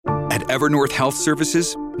At Evernorth Health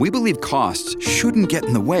Services, we believe costs shouldn't get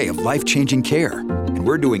in the way of life-changing care, and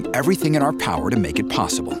we're doing everything in our power to make it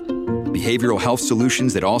possible. Behavioral health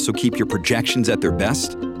solutions that also keep your projections at their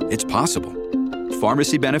best? It's possible.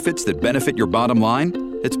 Pharmacy benefits that benefit your bottom line?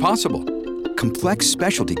 It's possible. Complex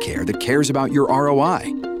specialty care that cares about your ROI?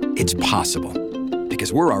 It's possible.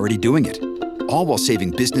 Because we're already doing it. All while saving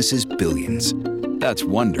businesses billions. That's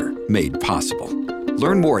Wonder made possible.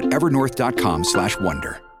 Learn more at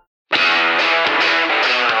evernorth.com/wonder.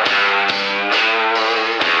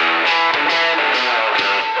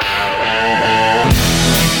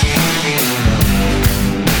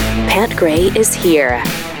 Pat Gray is here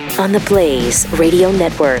on the Blaze Radio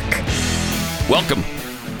Network. Welcome.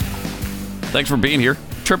 Thanks for being here.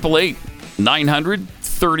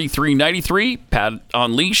 888-900-3393. Pat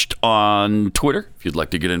Unleashed on Twitter, if you'd like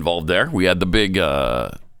to get involved there. We had the big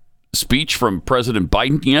speech from President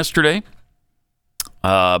Biden yesterday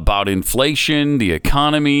about inflation, the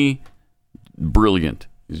economy. Brilliant.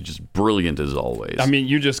 He's just brilliant as always. I mean,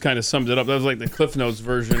 you just kind of summed it up. That was like the Cliff Notes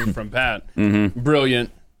version from Pat. Mm-hmm. Brilliant.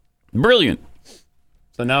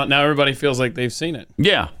 So now everybody feels like they've seen it.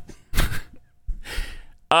 Yeah.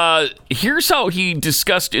 Here's how he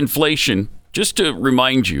discussed inflation. Just to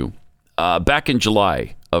remind you, back in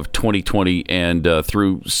July of 2020 and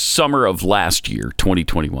through summer of last year,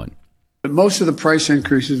 2021. Most of the price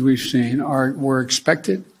increases we've seen were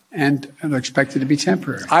expected and are expected to be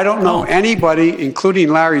temporary. I don't know anybody, including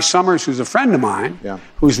Larry Summers, who's a friend of mine,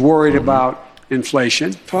 who's worried about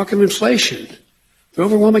inflation. Talking inflation. The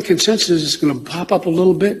overwhelming consensus is going to pop up a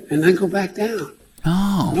little bit and then go back down.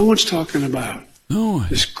 Oh. No one's talking about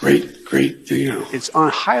this great, it's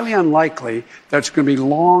highly unlikely that's going to be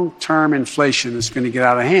long-term inflation that's going to get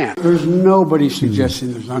out of hand. There's nobody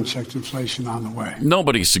suggesting there's unchecked inflation on the way.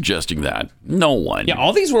 Nobody's suggesting that. No one. Yeah,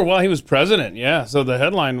 all these were while he was president. Yeah, so the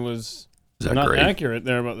headline was not great? accurate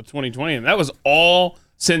there about the 2020. And that was all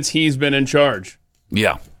since he's been in charge.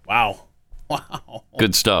 Yeah. Wow.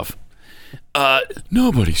 Good stuff.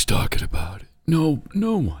 Nobody's talking about it. No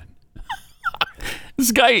one.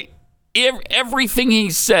 This guy, everything he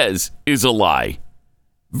says is a lie.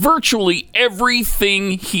 Virtually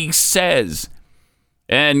everything he says.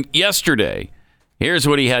 And yesterday, here's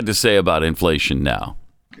what he had to say about inflation now.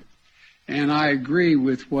 And I agree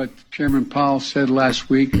with what Chairman Powell said last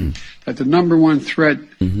week, that the number one threat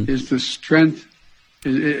is the strength,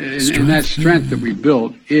 and that strength that we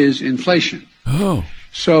built is inflation. Oh.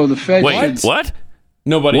 So the Fed What?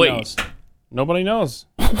 Nobody knows. Nobody knows.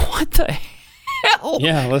 What the hell?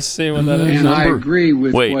 Yeah, let's see what that is. And I agree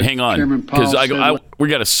with what hang on, Chairman Powell said. We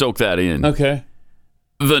got to soak that in. Okay.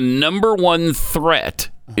 The number one threat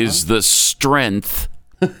is the strength.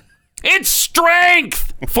 It's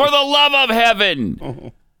strength, for the love of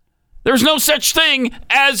heaven. There's no such thing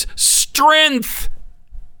as strength.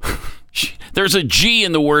 There's a G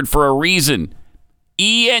in the word for a reason.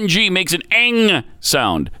 ENG makes an eng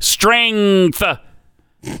sound. Strength.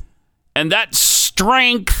 And that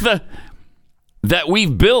strength that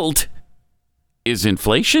we've built is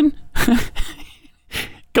inflation?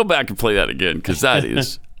 Go back and play that again, because that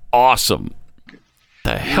is awesome.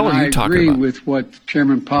 The hell are you talking about? I agree with what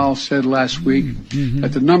Chairman Powell said last week,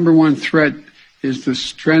 that the number one threat is the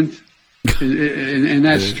strength, and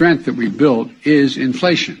that strength that we built is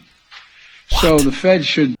inflation. What? So the Fed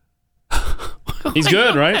should... He's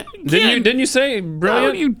good, right? Didn't you say brilliant?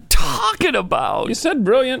 What are you talking about? You said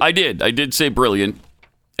brilliant. I did say brilliant,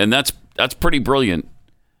 and that's pretty brilliant.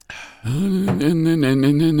 And the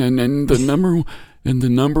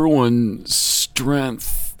number one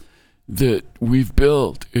strength that we've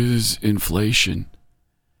built is inflation.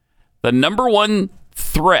 The number one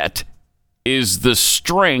threat is the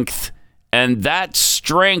strength, and that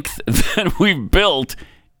strength that we've built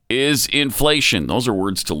is inflation. Those are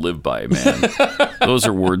words to live by, man. Those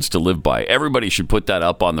are words to live by. Everybody should put that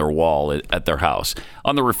up on their wall at their house,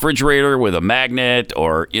 on the refrigerator with a magnet,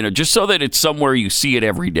 or, just so that it's somewhere you see it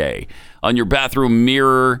every day. On your bathroom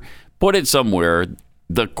mirror, put it somewhere.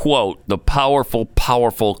 The quote, the powerful,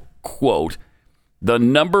 powerful quote, the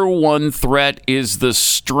number one threat is the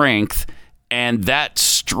strength, and that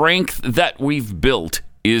strength that we've built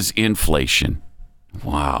is inflation.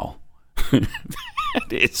 Wow.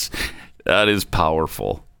 That is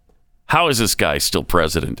powerful. How is this guy still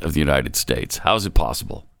president of the United States? How is it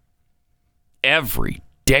possible? Every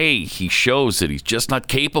day he shows that he's just not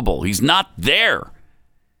capable. He's not there.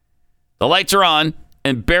 The lights are on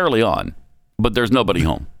and barely on, but there's nobody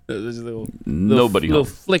home. There's a Nobody little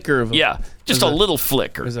home. flicker of just a little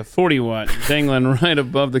flicker. There's a 40-watt dangling right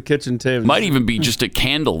above the kitchen table. Might even be just a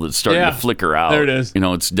candle that's starting to flicker out. There it is.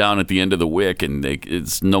 It's down at the end of the wick, and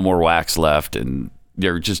it's no more wax left, and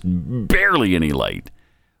there's just barely any light.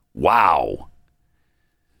 Wow.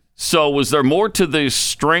 So was there more to the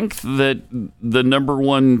strength that the number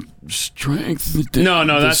one strength? No,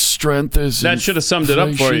 the strength is that should have summed it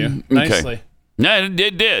up for you nicely. Okay. Yeah,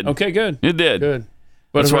 it did. Okay, good. It did. Good.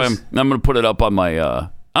 But that's why I'm going to put it up on my.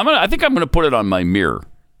 I think I'm going to put it on my mirror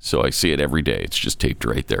so I see it every day. It's just taped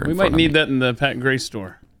right there. We might need that in the Pat Gray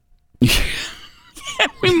store. Yeah,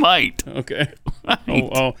 we might. Okay.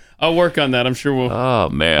 I'll work on that. I'm sure we'll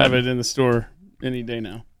have it in the store any day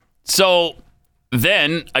now. So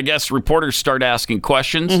then I guess reporters start asking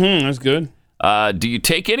questions. Mm-hmm, that's good. Do you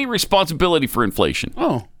take any responsibility for inflation?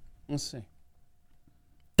 Oh, let's see.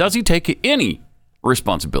 Does he take any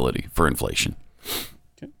responsibility for inflation?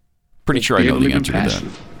 Okay. Pretty sure I know the answer to that.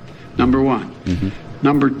 Number one. Mm-hmm.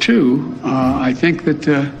 Number two, I think that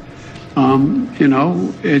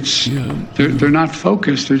they're not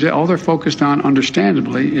focused. All they're focused on,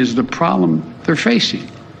 understandably, is the problem they're facing.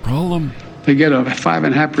 They get a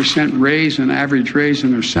 5.5% raise, an average raise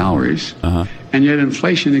in their salaries, and yet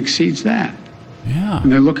inflation exceeds that. Yeah.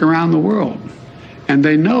 And they look around the world, and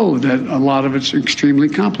they know that a lot of it's extremely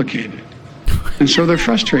complicated. And so they're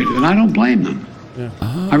frustrated, and I don't blame them. Yeah.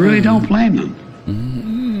 I really don't blame them.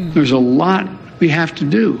 Mm-hmm. There's a lot we have to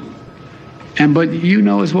do. But you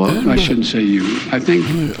know as well, I shouldn't say you. I think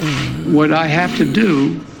what I have to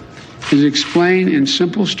do is explain in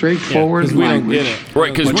simple, straightforward language. Don't get it.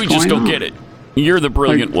 Right, because we just don't get it. You're the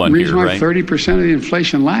brilliant one here, right? The reason why 30% of the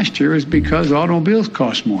inflation last year is because automobiles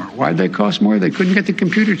cost more. Why did they cost more? They couldn't get the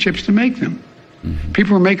computer chips to make them. Mm-hmm.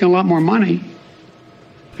 People were making a lot more money.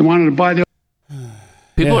 They wanted to buy the...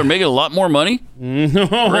 People are making a lot more money?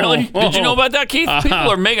 No. Really? Did you know about that, Keith? People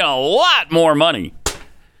are making a lot more money.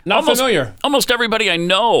 Not familiar. Almost everybody I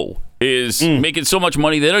know is making so much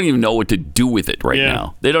money they don't even know what to do with it right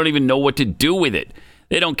now. They don't even know what to do with it.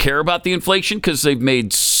 They don't care about the inflation because they've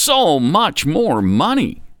made so much more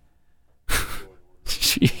money.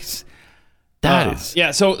 Jeez. That is...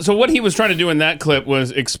 Yeah, so what he was trying to do in that clip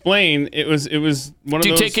was explain, it was one of those... Do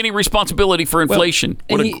you take any responsibility for inflation?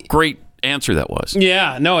 What a great answer that was.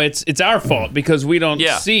 Yeah, no, it's our fault because we don't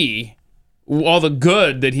see all the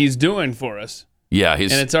good that he's doing for us. Yeah,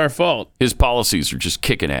 and it's our fault. His policies are just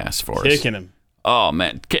kicking ass for us. Kicking him. Oh,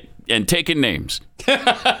 man. And taking names.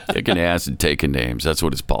 Kicking ass and taking names. That's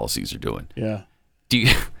what his policies are doing. Yeah.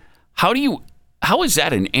 How is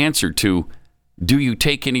that an answer to, do you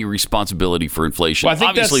take any responsibility for inflation? Well,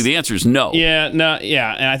 obviously, the answer is no. Yeah, and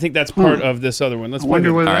I think that's part of this other one. I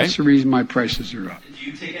wonder whether that's the reason my prices are up. Do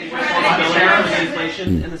you take any responsibility for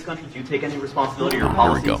inflation in this country? Do you take any responsibility for your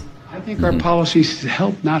policies? Here we go. I think our policies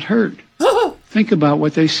help, not hurt. Think about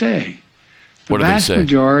what they say. The vast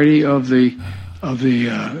majority of the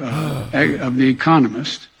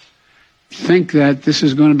economists think that this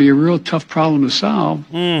is going to be a real tough problem to solve,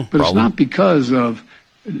 but it's not because of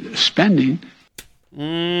spending.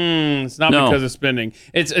 It's not because of spending.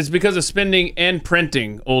 It's because of spending and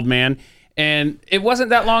printing, old man. And it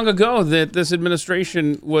wasn't that long ago that this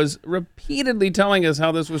administration was repeatedly telling us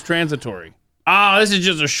how this was transitory. This is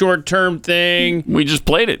just a short-term thing. We just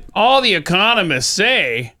played it. All the economists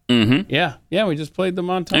say. Mm-hmm. Yeah, we just played them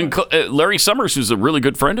on time. And Larry Summers, who's a really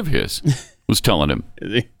good friend of his, was telling him.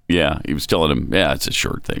 Is he? Yeah, he was telling him, it's a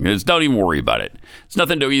short thing. Don't even worry about it. It's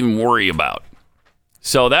nothing to even worry about.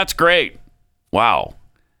 So that's great. Wow.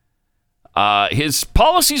 His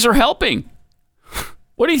policies are helping.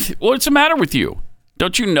 What's the matter with you?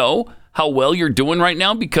 Don't you know how well you're doing right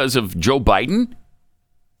now because of Joe Biden?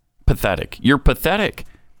 Pathetic. You're pathetic.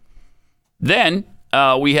 Then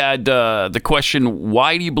we had the question,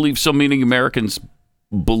 why do you believe so many Americans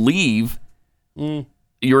believe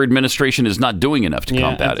your administration is not doing enough to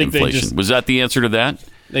combat inflation? Was that the answer to that?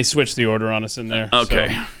 They switched the order on us in there.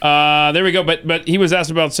 Okay. So, there we go. But he was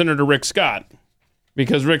asked about Senator Rick Scott.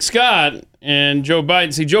 Because Rick Scott and Joe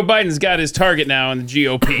Biden... See, Joe Biden's got his target now in the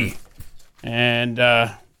GOP.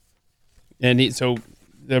 So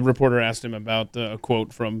the reporter asked him about a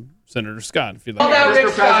quote from Senator Scott. If you'd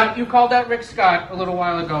like. You called out Rick Scott a little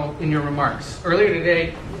while ago in your remarks. Earlier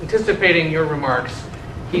today, anticipating your remarks,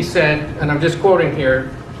 he said, and I'm just quoting here,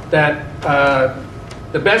 that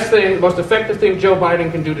the best thing, most effective thing Joe Biden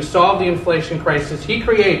can do to solve the inflation crisis he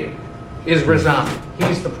created is resign.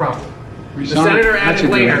 He's the problem. The senator added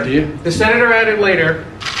later,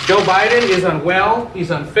 Joe Biden is unwell, he's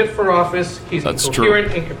unfit for office, he's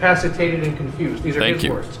incoherent, incapacitated, and confused. These are his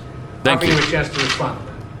words. Thank you. I'll give you a chance to respond to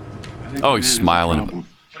that. Oh, he's smiling.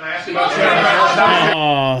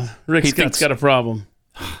 Oh, Rick Scott's got a problem.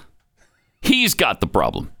 He's got the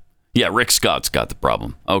problem. Yeah, Rick Scott's got the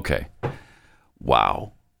problem. Okay.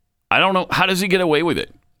 Wow. I don't know. How does he get away with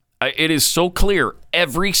it? It is so clear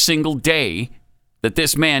every single day that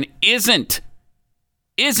this man isn't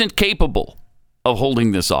capable of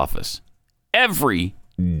holding this office. Every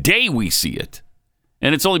day we see it.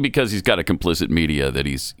 And it's only because he's got a complicit media that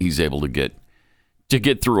he's able to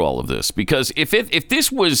get through all of this. Because if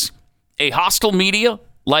this was a hostile media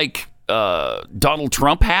like Donald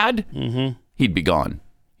Trump had, he'd be gone.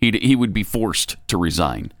 He would be forced to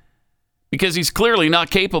resign because he's clearly not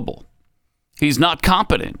capable. He's not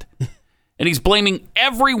competent. And he's blaming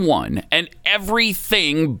everyone and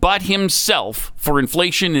everything but himself for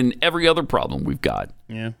inflation and every other problem we've got.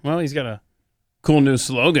 Yeah. Well, he's got a cool new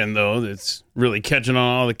slogan, though, that's really catching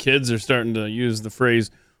on. All the kids are starting to use the phrase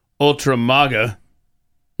Ultra-MAGA.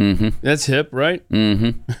 Mm-hmm. That's hip, right?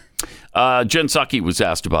 Mm-hmm. Jen Psaki was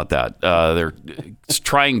asked about that. They're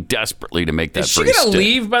trying desperately to make that phrase stick. Is she going to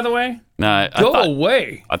leave, by the way? Go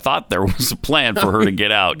away. I thought there was a plan for her to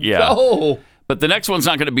get out. Yeah. Go. But the next one's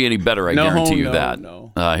not going to be any better, I guarantee you that.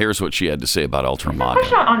 No. Here's what she had to say about Ultra-MAGA.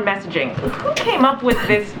 Question on messaging. Who came up with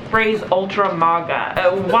this phrase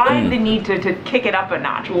Ultra-MAGA? Why the need to kick it up a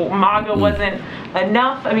notch? Well, MAGA wasn't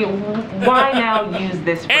enough. I mean, why now use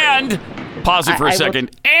this phrase? And, pause it for a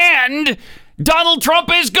second, and Donald Trump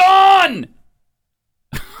is gone!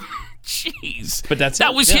 Jeez. But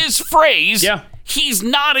that was his phrase. Yeah. He's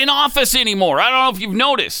not in office anymore. I don't know if you've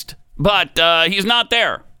noticed, but he's not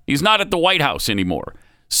there. He's not at the White House anymore.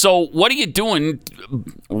 So what are you doing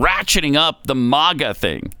ratcheting up the MAGA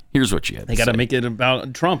thing? Here's what you had to say. They got to make it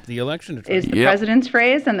about Trump, the election of Trump. Is the president's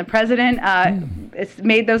phrase, and the president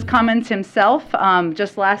made those comments himself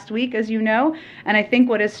just last week, as you know. And I think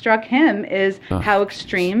what has struck him is how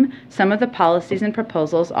extreme some of the policies and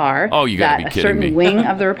proposals are. Oh, you got to be kidding me. That a certain wing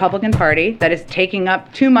of the Republican Party that is taking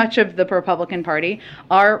up too much of the Republican Party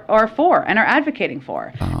are for and are advocating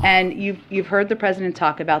for. Oh. And you've heard the president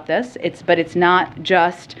talk about this. But it's not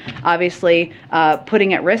just obviously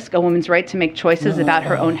putting at risk a woman's right to make choices about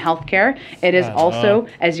her own health care. It is also,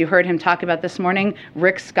 as you heard him talk about this morning,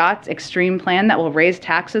 Rick Scott's extreme plan that will raise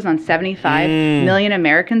taxes on 75 million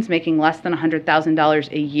Americans making less than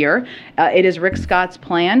 $100,000 a year. It is Rick Scott's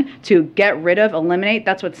plan to eliminate,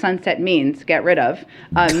 that's what sunset means, get rid of,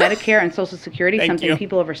 Medicare and Social Security, something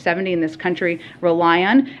people over 70 in this country rely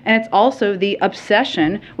on. And it's also the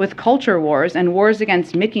obsession with culture wars and wars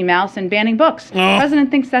against Mickey Mouse and banning books. The president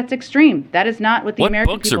thinks that's extreme. That is not what the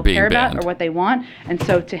American people care about or what they want. And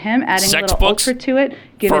so to him, adding a little ultra to it,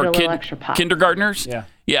 give it a little extra pop. Kindergartners?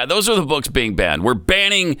 Yeah, those are the books being banned. We're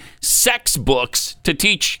banning sex books to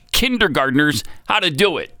teach kindergartners how to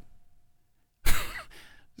do it.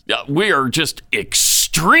 We are just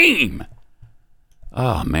extreme.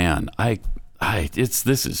 Oh man, this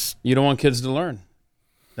is. You don't want kids to learn.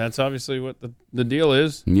 That's obviously what the deal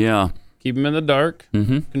is. Yeah. Keep them in the dark.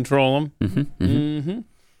 Control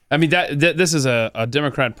them. I mean, this is a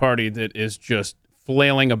Democrat Party that is just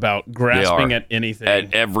flailing about, grasping at anything.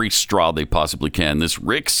 At every straw they possibly can. This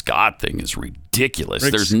Rick Scott thing is ridiculous.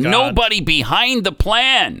 There's nobody behind the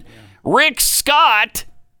plan. Yeah. Rick Scott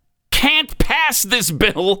can't pass this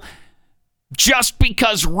bill just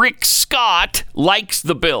because Rick Scott likes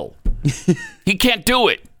the bill. He can't do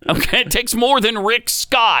it. Okay, it takes more than Rick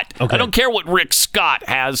Scott. Okay. I don't care what Rick Scott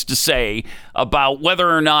has to say about whether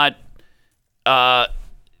or not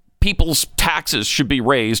people's taxes should be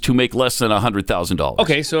raised who make less than $100,000.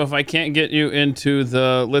 Okay, so if I can't get you into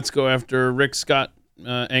the let's go after Rick Scott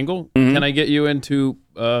angle, can I get you into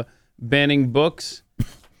banning books?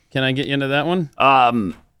 Can I get you into that one?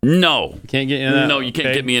 No. Can't get you into that? No, you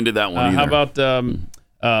can't get me into that one either. How about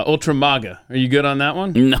Ultra-MAGA? Are you good on that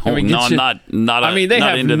one? No, not. I mean, they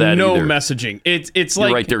have into that no either. messaging. It's You're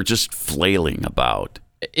like right. They're just flailing about.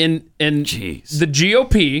 And the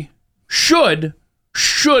GOP should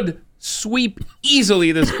sweep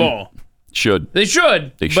easily this ball. They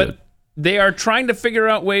should. But they are trying to figure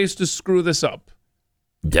out ways to screw this up.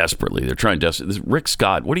 Desperately. They're trying Rick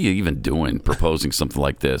Scott, what are you even doing proposing something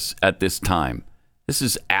like this at this time? This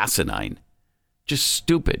is asinine. Just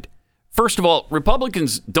stupid. First of all,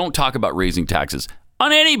 Republicans don't talk about raising taxes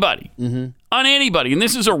on anybody. On anybody. And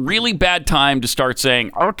this is a really bad time to start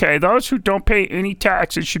saying, okay, those who don't pay any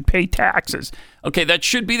taxes should pay taxes. Okay, that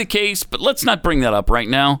should be the case, but let's not bring that up right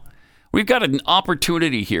now. We've got an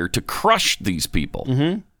opportunity here to crush these people.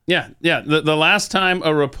 Yeah. The last time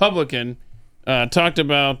a Republican talked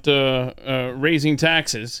about raising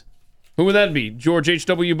taxes, who would that be? George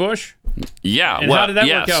H.W. Bush? Yeah. And how did that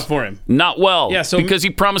work out for him? Not well. Yeah, because he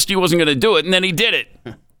promised he wasn't going to do it, and then he did it.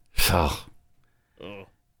 Oh.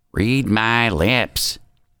 Read my lips.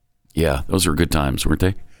 Yeah, those were good times, weren't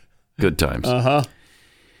they? Good times.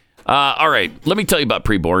 All right, let me tell you about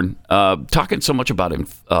preborn. Talking so much about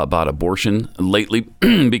abortion lately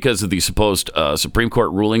because of the supposed Supreme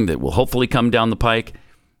Court ruling that will hopefully come down the pike.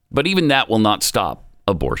 But even that will not stop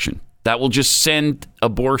abortion. That will just send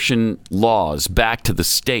abortion laws back to the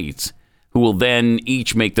states, who will then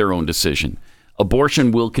each make their own decision.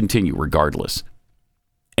 Abortion will continue regardless.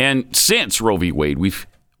 And since Roe v. Wade, we've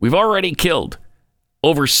already killed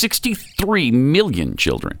over 63 million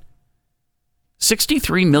children.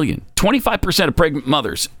 63 million. 25% of pregnant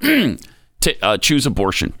mothers choose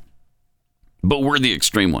abortion. But we're the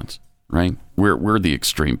extreme ones, right? We're the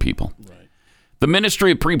extreme people. Right. The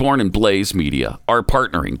Ministry of Preborn and Blaze Media are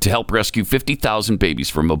partnering to help rescue 50,000 babies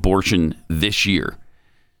from abortion this year.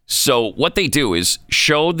 So what they do is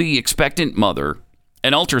show the expectant mother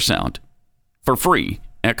an ultrasound for free.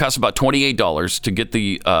 And it costs about $28 to get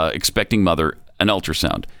the expecting mother an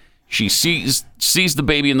ultrasound. She sees the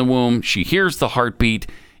baby in the womb, she hears the heartbeat,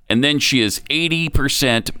 and then she is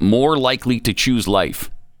 80% more likely to choose life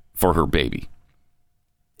for her baby.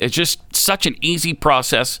 It's just such an easy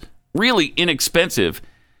process, really inexpensive.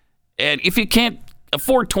 And if you can't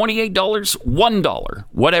afford $28, $1,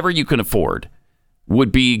 whatever you can afford,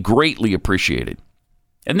 would be greatly appreciated.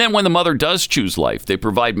 And then when the mother does choose life, they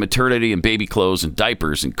provide maternity and baby clothes and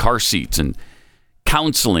diapers and car seats and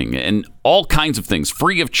counseling and all kinds of things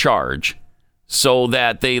free of charge so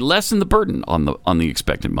that they lessen the burden on the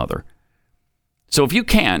expectant mother. So if you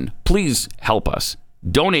can, please help us.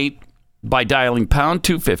 Donate by dialing pound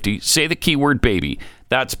 250, say the keyword baby.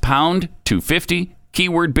 That's pound 250,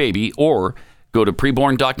 keyword baby, or go to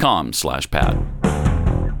preborn.com/Pat.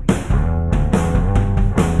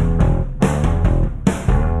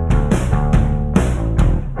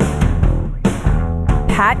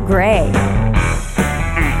 Pat Gray.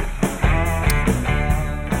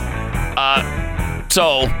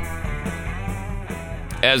 So,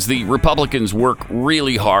 as the Republicans work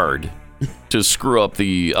really hard to screw up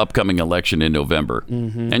the upcoming election in November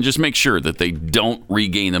and just make sure that they don't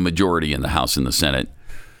regain a majority in the House and the Senate,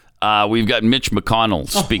 we've got Mitch McConnell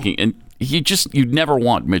speaking. And you'd never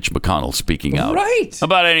want Mitch McConnell speaking out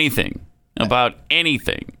about anything.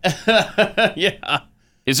 Yeah.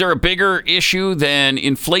 Is there a bigger issue than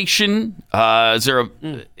inflation?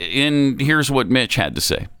 Here's what Mitch had to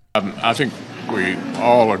say. I think we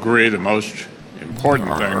all agree the most important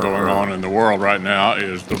thing going on in the world right now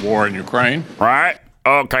is the war in Ukraine. Right?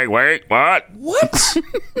 Okay, wait, what? What?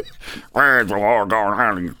 Where's the war going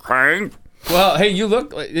on in Ukraine? Well, hey, you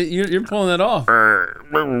look like you're pulling that off. I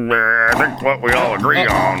think what we all agree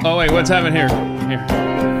on. Oh, wait, what's happening here?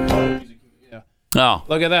 Yeah. Oh.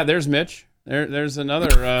 Look at that. There's Mitch. There's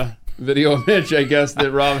another video of Mitch, I guess,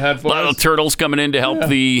 that Rob had for us. Little turtles coming in to help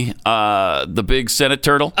the big Senate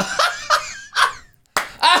turtle.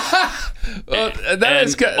 Look at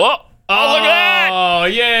that. Oh,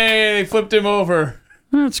 yay. They flipped him over.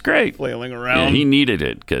 That's great. Flailing around. Yeah, he needed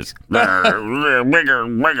it because the bigger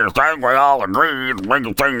thing we all agree. The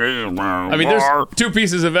bigger thing is I mean, there's two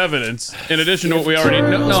pieces of evidence in addition to what we already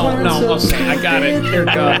know. No. Okay, I got it. Dear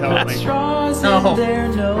God, help me.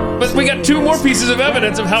 No. But we got two more pieces of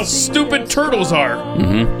evidence of how stupid turtles are.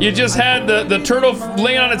 Mm-hmm. You just had the turtle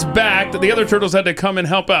laying on its back that the other turtles had to come and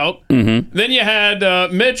help out. Mm-hmm. Then you had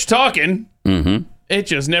Mitch talking. Mm-hmm. It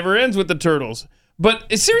just never ends with the turtles.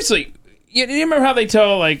 But seriously, you remember how they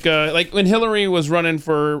tell, like when Hillary was running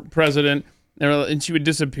for president and she would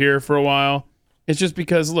disappear for a while? It's just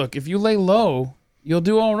because, look, if you lay low, you'll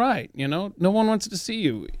do all right. You know, no one wants to see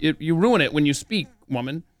you. You ruin it when you speak,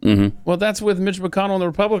 woman. Mm-hmm. Well, that's with Mitch McConnell and the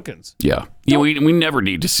Republicans. Yeah. We never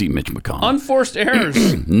need to see Mitch McConnell. Unforced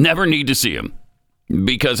errors. Never need to see him.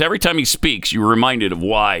 Because every time he speaks, you're reminded of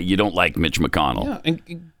why you don't like Mitch McConnell. Yeah,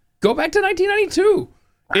 and go back to 1992.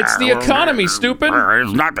 It's the economy, stupid.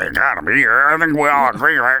 It's not the economy. I think we all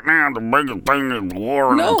agree right now the biggest thing is the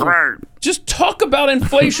war in Ukraine. Just talk about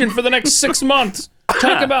inflation for the next 6 months.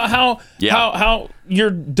 Talk about how your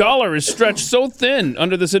dollar is stretched so thin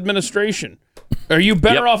under this administration. Are you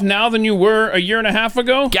better off now than you were a year and a half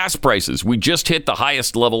ago? Gas prices. We just hit the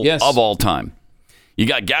highest level of all time. You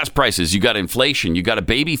got gas prices. You got inflation. You got a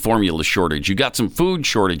baby formula shortage. You got some food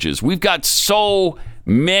shortages. We've got so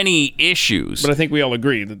many issues. But I think we all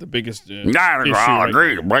agree that the biggest issue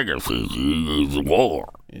the biggest is the war.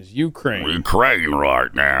 Is Ukraine. Ukraine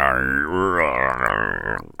right now.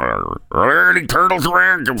 Are there any turtles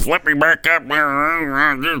around? Can flip me back up?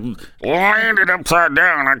 I just landed upside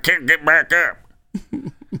down. I can't get back up.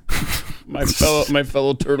 My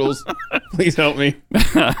fellow turtles, please help me.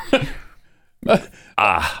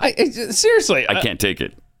 Seriously. I can't take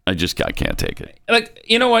it. I can't take it. Like,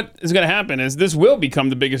 you know what is going to happen is this will become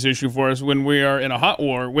the biggest issue for us when we are in a hot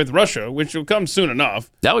war with Russia, which will come soon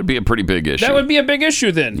enough. That would be a pretty big issue. That would be a big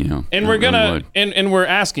issue then. Yeah, and we're going to, and we're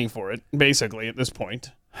asking for it, basically, at this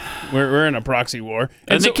point. We're in a proxy war.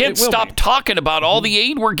 And they can't stop talking about all the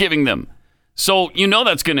aid we're giving them. So,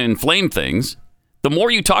 that's going to inflame things. The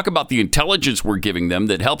more you talk about the intelligence we're giving them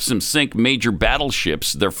that helps them sink major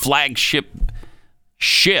battleships, their flagship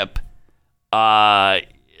ship,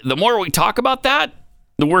 the more we talk about that,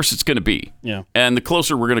 the worse it's going to be. Yeah. And the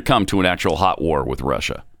closer we're going to come to an actual hot war with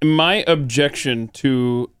Russia. My objection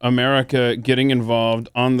to America getting involved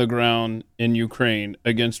on the ground in Ukraine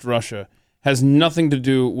against Russia has nothing to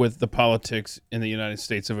do with the politics in the United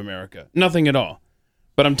States of America. Nothing at all.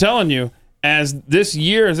 But I'm telling you, as this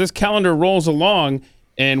calendar rolls along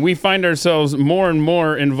and we find ourselves more and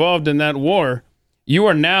more involved in that war, you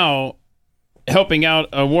are now helping out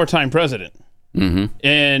a wartime president. Mm-hmm.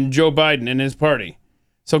 And Joe Biden and his party.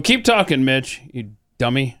 So keep talking, Mitch, you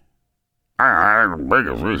dummy. The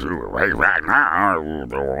biggest issue right now is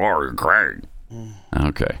the war in Ukraine.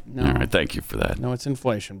 Okay. No. All right. Thank you for that. No, it's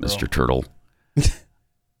inflation, bro. Mr. Turtle.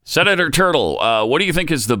 Senator Turtle, what do you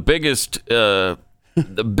think is the biggest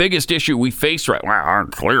issue we face right now?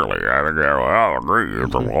 Clearly, I think I'll agree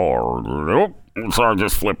it's the war. So I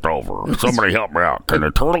just flipped over. Somebody help me out. Can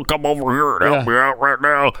the turtle come over here and help me out right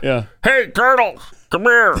now? Yeah. Hey, turtle, come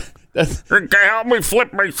here. Can you help me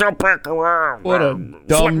flip myself back around? What a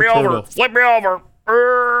dumb turtle. Flip me over.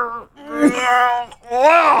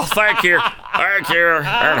 Well, thank you.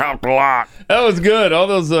 That helped a lot. That was good. All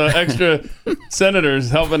those extra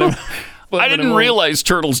senators helping him. I didn't realize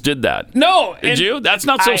turtles did that. No. Did you? That's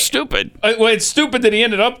not so stupid. Well, it's stupid that he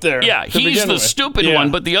ended up there. Yeah, he's the stupid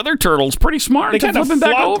one, but the other turtle's pretty smart. They kind of flipping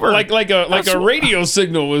back over. Like a radio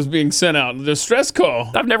signal was being sent out, the distress call.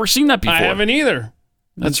 I've never seen that before. I haven't either.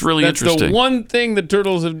 That's really interesting. That's the one thing the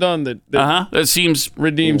turtles have done that seems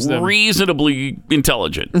redeems them. Reasonably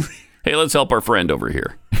intelligent. Hey, let's help our friend over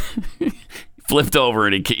here. Flipped over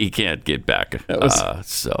and he can't get back.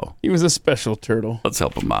 So he was a special turtle. Let's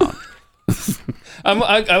help him out.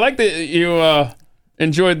 I like that you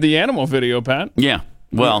enjoyed the animal video, Pat. Yeah.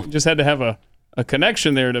 Well, you just had to have a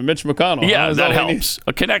connection there to Mitch McConnell. Yeah, that helps.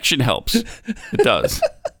 A connection helps. It does.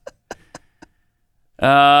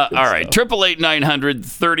 All right.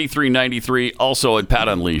 888-900-3393. Also at Pat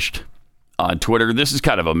Unleashed on Twitter. This is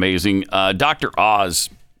kind of amazing. Dr. Oz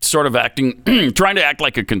sort of trying to act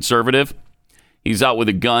like a conservative. He's out with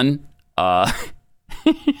a gun.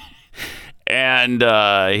 And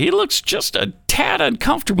he looks just a tad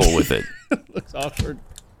uncomfortable with it. Looks awkward.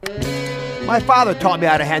 My father taught me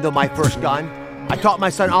how to handle my first gun. I taught my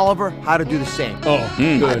son Oliver how to do the same. Oh,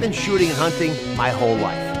 good. I've been shooting and hunting my whole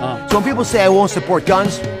life. So when people say I won't support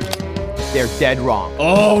guns, they're dead wrong.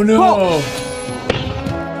 Oh, no. Whoa.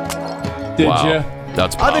 Did you?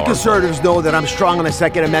 That's powerful. Other conservatives know that I'm strong on the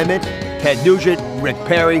Second Amendment. Ted Nugent, Rick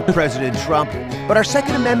Perry, President Trump. But our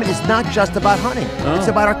Second Amendment is not just about hunting. It's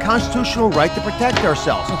about our constitutional right to protect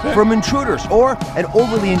ourselves from intruders or an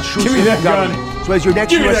overly intrusive government. So as your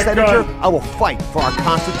next U.S. Senator, I will fight for our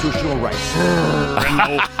constitutional rights.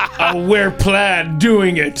 I'll wear plaid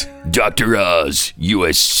doing it. Dr. Oz,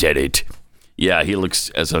 U.S. Senate. Yeah, he looks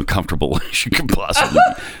as uncomfortable as you can possibly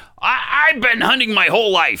be. I've been hunting my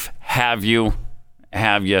whole life. Have you?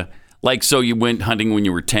 Like, so you went hunting when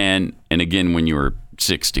you were 10 and again when you were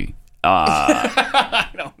 60. I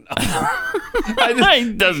don't know.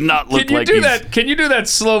 It does not look like Can you do that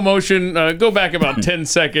slow motion? Go back about 10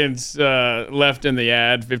 seconds left in the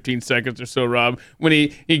ad, 15 seconds or so, Rob. When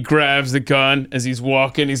he grabs the gun as he's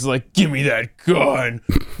walking, he's like, "Give me that gun."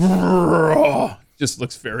 Just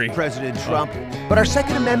looks very President Trump. But our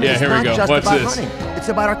Second Amendment is not just about hunting. It's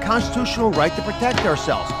about our constitutional right to protect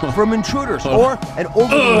ourselves from intruders or an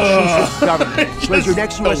overly intrusive government. So as your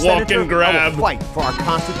next U.S. Senator, I will fight for our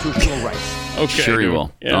constitutional rights. Okay, sure he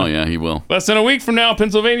will. Yeah. Oh yeah, he will. Less than a week from now,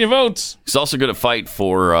 Pennsylvania votes. He's also going to fight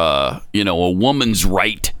for a woman's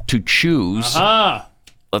right to choose.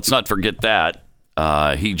 Let's not forget that.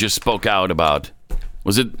 He just spoke out about.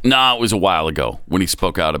 Was it? No, it was a while ago when he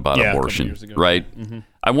spoke out about abortion, years ago. right? Mm-hmm.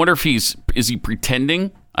 I wonder if is he pretending?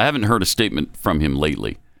 I haven't heard a statement from him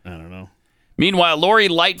lately. I don't know. Meanwhile, Lori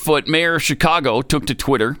Lightfoot, mayor of Chicago, took to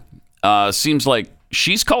Twitter. Seems like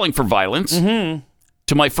she's calling for violence. Mm-hmm.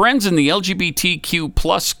 To my friends in the LGBTQ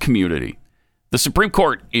plus community, the Supreme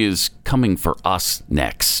Court is coming for us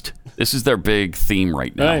next. This is their big theme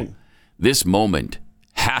right now. Right. This moment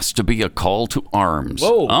has to be a call to arms.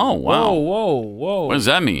 Whoa. Oh, wow. Whoa. What does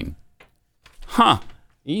that mean? Huh.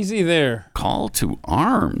 Easy there. Call to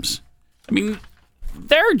arms. I mean,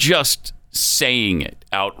 they're just saying it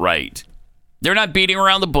outright. They're not beating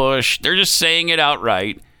around the bush. They're just saying it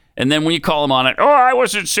outright. And then when you call them on it, oh, I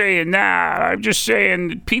wasn't saying that. I'm just saying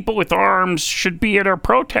that people with arms should be at our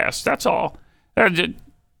protests. That's all. And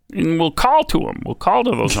we'll call to them. We'll call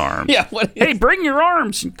to those arms. Yeah. Hey, bring your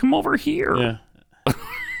arms and come over here. Yeah.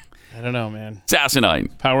 I don't know, man. It's asinine.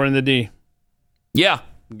 Power in the D. Yeah.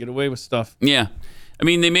 Get away with stuff. Yeah. I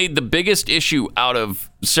mean, they made the biggest issue out of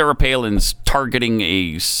Sarah Palin's targeting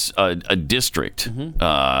a district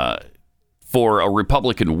for a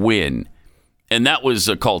Republican win, and that was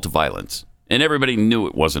a call to violence. And everybody knew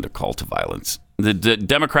it wasn't a call to violence. The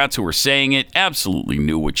Democrats who were saying it absolutely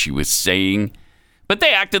knew what she was saying, but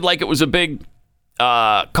they acted like it was a big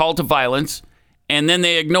call to violence, and then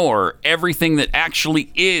they ignore everything that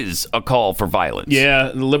actually is a call for violence. Yeah,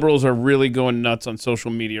 the liberals are really going nuts on social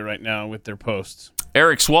media right now with their posts.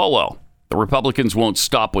 Eric Swalwell, the Republicans won't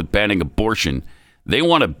stop with banning abortion. They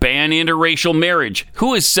want to ban interracial marriage.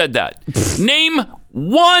 Who has said that? Name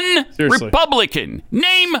one Republican.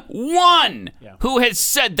 Name one who has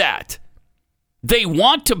said that. They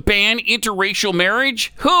want to ban interracial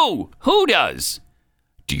marriage? Who? Who does?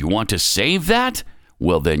 Do you want to save that?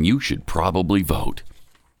 Well, then you should probably vote.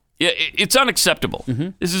 It's unacceptable.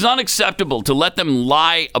 This is unacceptable to let them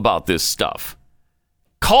lie about this stuff.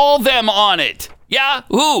 Call them on it. Yeah?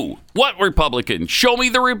 Who? What Republican? Show me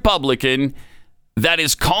the Republican that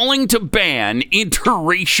is calling to ban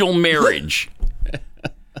interracial marriage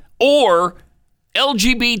or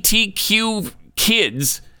LGBTQ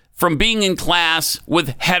kids from being in class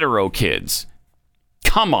with hetero kids.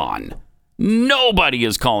 Come on. Nobody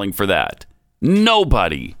is calling for that.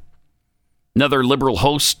 Nobody. Another liberal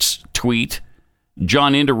host's tweet,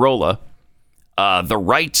 John Inderola, the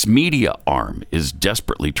right's media arm is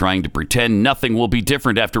desperately trying to pretend nothing will be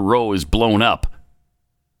different after Roe is blown up.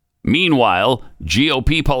 Meanwhile,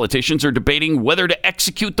 GOP politicians are debating whether to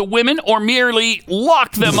execute the women or merely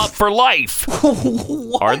lock them up for life.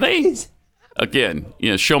 Are they? Again,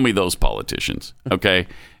 show me those politicians, okay?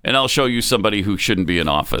 And I'll show you somebody who shouldn't be in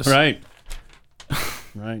office. Right.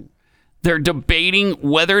 Right. They're debating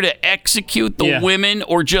whether to execute the women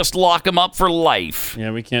or just lock them up for life.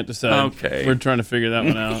 Yeah, we can't decide. Okay. We're trying to figure that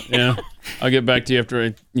one out. Yeah. I'll get back to you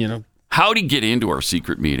after How'd he get into our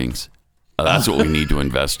secret meetings? That's what we need to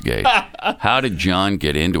investigate. How did John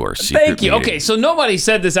get into our secret Thank you. meeting? Okay, so nobody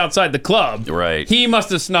said this outside the club. Right. He must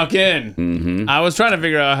have snuck in. Mm-hmm. I was trying to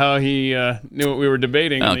figure out how he knew what we were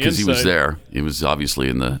debating. Because he was there. He was obviously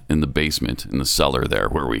in the basement, in the cellar there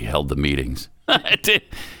where we held the meetings.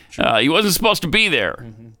 He wasn't supposed to be there.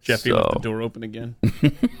 Mm-hmm. Jeffy left the door open again.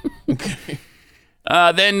 Okay.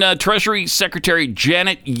 Then Treasury Secretary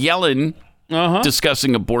Janet Yellen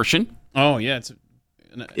discussing abortion. Oh, yeah.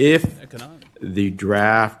 If the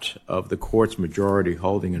draft of the court's majority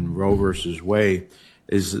holding in Roe versus Wade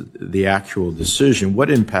is the actual decision,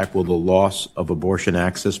 what impact will the loss of abortion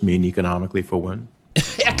access mean economically for women?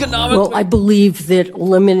 Well, I believe that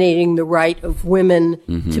eliminating the right of women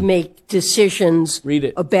to make decisions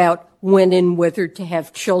about when and whether to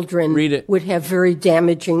have children would have very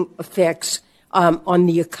damaging effects on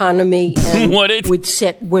the economy and would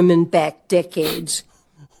set women back decades.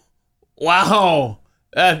 Wow.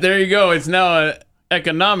 There you go. It's now an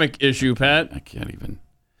economic issue, Pat. I can't even.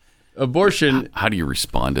 Abortion. How do you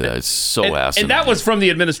respond to that? It's so asinine. And that was from the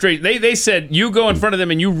administration. They said, you go in front of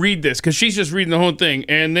them and you read this, because she's just reading the whole thing,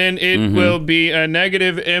 and then it will be a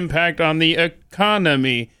negative impact on the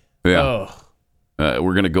economy. Yeah.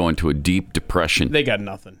 We're going to go into a deep depression. They got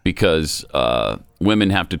nothing. Because women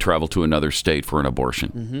have to travel to another state for an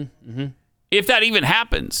abortion. If that even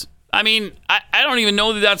happens. I mean, I don't even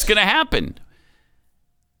know that that's going to happen.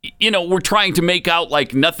 We're trying to make out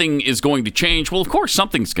like nothing is going to change. Well, of course,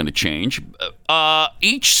 something's going to change.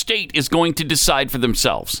 Each state is going to decide for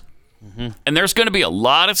themselves. And there's going to be a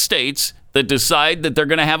lot of states that decide that they're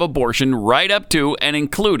going to have abortion right up to and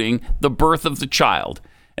including the birth of the child.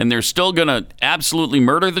 And they're still going to absolutely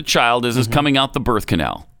murder the child as it's coming out the birth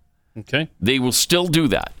canal. Okay. They will still do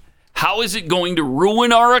that. How is it going to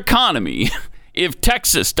ruin our economy if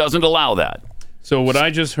Texas doesn't allow that? So what I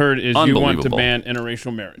just heard is you want to ban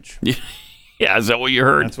interracial marriage. Yeah, is that what you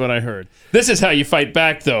heard? That's what I heard. This is how you fight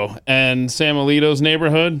back, though. And Sam Alito's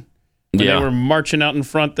neighborhood, when they were marching out in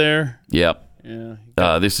front there. Yep.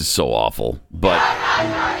 Yeah. This is so awful. But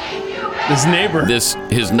his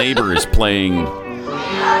neighbor is playing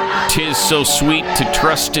 "'Tis So Sweet to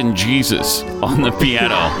Trust in Jesus" on the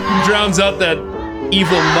piano. He drowns out that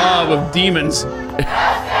evil mob of demons.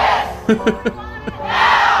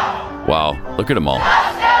 Wow, look at them all.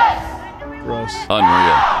 Gross.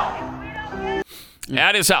 Unreal.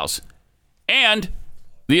 At his house, And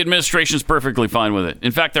the administration is perfectly fine with it.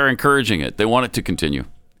 In fact, they're encouraging it. They want it to continue.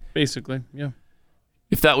 Basically, yeah.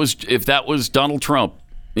 If that was Donald Trump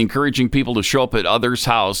encouraging people to show up at others'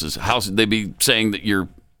 houses, they'd be saying that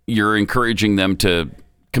you're encouraging them to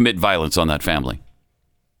commit violence on that family.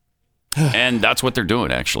 And that's what they're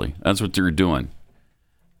doing, actually. That's what they're doing.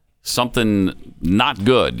 Something not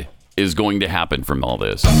good is going to happen from all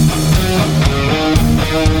this.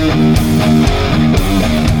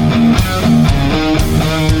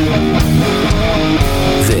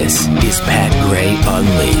 This is Pat Gray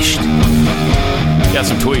Unleashed. Got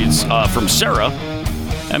some tweets from Sarah.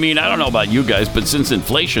 I mean, I don't know about you guys, but since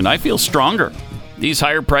inflation, I feel stronger. These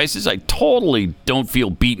higher prices, I totally don't feel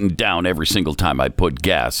beaten down every single time I put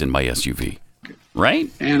gas in my SUV. Right?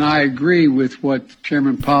 And I agree with what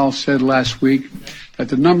Chairman Powell said last week, that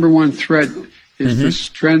the number one threat is the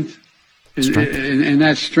strength. And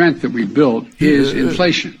that strength that we built is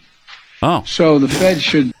inflation. Oh. So the Fed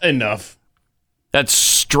should... Enough. That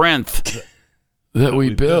strength that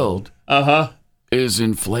we build is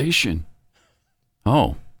inflation.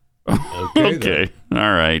 Oh. Okay. All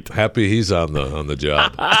right. Happy he's on the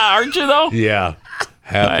job. Aren't you, though? Yeah.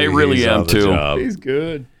 Happy I really he's am, on the too. job. He's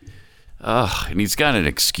good. And he's got an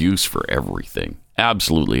excuse for everything.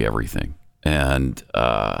 Absolutely everything. And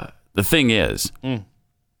the thing is,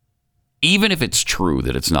 even if it's true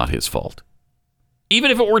that it's not his fault,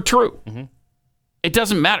 even if it were true, it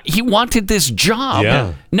doesn't matter. He wanted this job.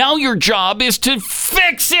 Yeah. Now your job is to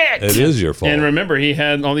fix it. It is your fault. And remember, he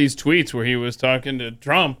had all these tweets where he was talking to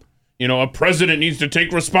Trump. You know, a president needs to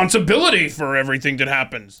take responsibility for everything that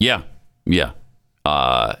happens. Yeah. Yeah.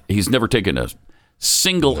 He's never taken a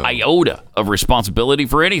single iota of responsibility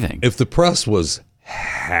for anything. If the press was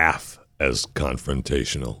half as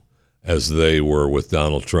confrontational as they were with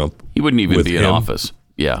Donald Trump, he wouldn't even be in office.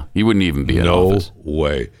 Yeah, he wouldn't even be in office. No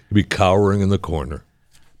way. He'd be cowering in the corner.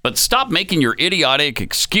 But stop making your idiotic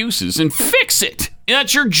excuses and fix it.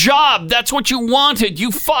 That's your job. That's what you wanted.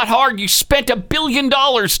 You fought hard. You spent $1 billion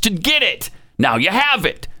to get it. Now you have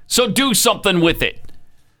it. So do something with it.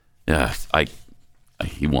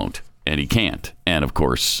 He won't, and he can't. And of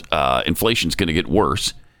course, inflation's going to get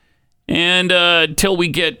worse. And until we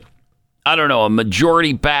get, I don't know, a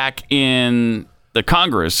majority back in the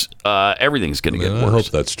Congress, everything's going to get worse. I hope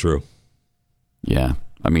that's true. Yeah,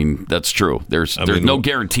 I mean, that's true. There's no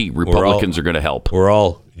guarantee Republicans are going to help. We're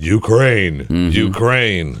all Ukraine.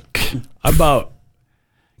 About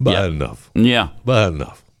enough. Yeah, but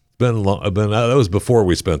enough. That was before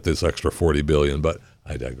we spent this extra $40 billion, but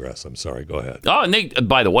I digress. I'm sorry. Go ahead. Oh, and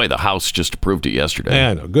by the way, the House just approved it yesterday.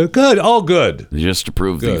 And good, all good. They just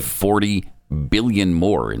approved the $40 billion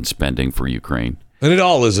more in spending for Ukraine. And it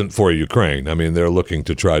all isn't for Ukraine. I mean, they're looking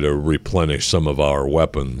to try to replenish some of our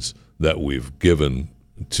weapons that we've given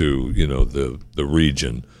to, the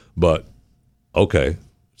region. But okay,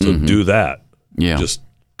 so do that. Yeah. Just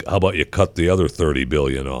how about you cut the other $30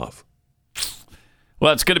 billion off?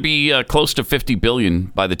 Well, it's going to be close to $50 billion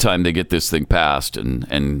by the time they get this thing passed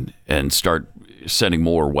and start sending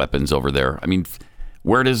more weapons over there. I mean,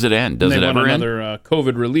 where does it end? Does it ever end? Another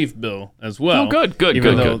COVID relief bill as well. Oh, good.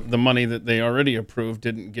 Even though the money that they already approved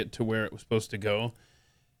didn't get to where it was supposed to go.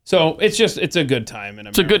 So it's a good time in America.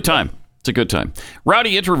 It's a good time.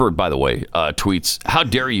 Rowdy Introvert, by the way, tweets, "How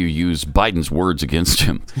dare you use Biden's words against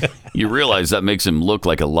him? You realize that makes him look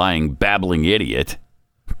like a lying, babbling idiot.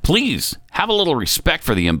 Please have a little respect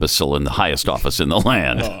for the imbecile in the highest office in the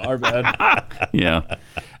land." Oh, our bad. Yeah.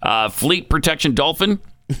 Fleet Protection Dolphin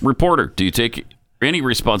reporter, do you take any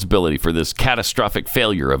responsibility for this catastrophic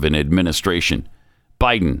failure of an administration?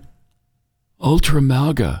 Biden.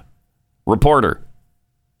 Ultra-MAGA. Reporter.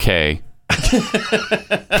 K.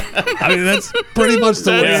 I mean, that's pretty much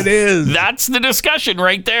the way it is. That's the discussion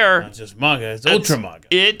right there. Not just MAGA, it's Ultra-MAGA.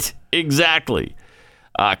 Exactly.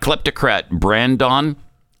 Kleptocrat Brandon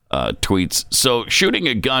tweets, "So shooting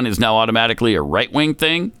a gun is now automatically a right-wing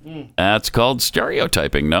thing? That's called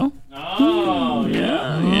stereotyping, no?" Oh,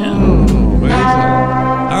 yeah.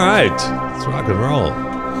 All right, let's rock and roll.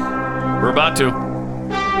 We're about to.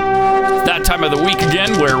 That time of the week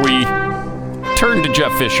again where we turn to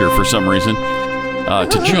Jeff Fisher for some reason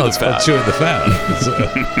to chew the fat. Chewing the fat.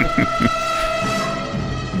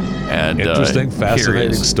 And interesting,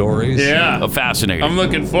 fascinating stories. Yeah. Fascinating. I'm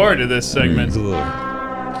looking forward to this segment.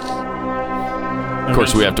 Of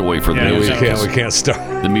course, we have to wait for the music. We can't start.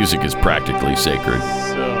 The music is practically sacred.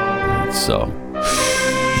 So.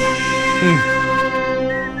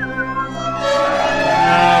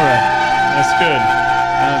 All right. That's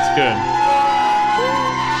good.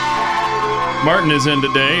 Martin is in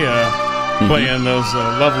today, playing those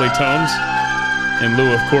lovely tones in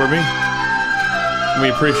lieu of Corby. We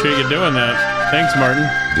appreciate you doing that. Thanks, Martin.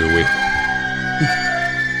 Do we?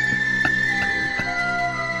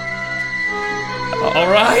 All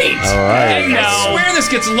right. Hey, I swear this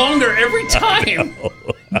gets longer every time.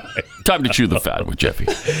 Time to chew the fat with Jeffy.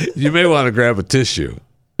 You may want to grab a tissue,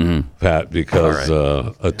 Pat, because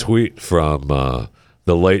a tweet from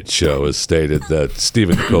The Late Show has stated that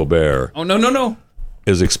Stephen Colbert no.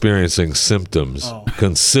 is experiencing symptoms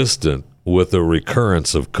consistent with the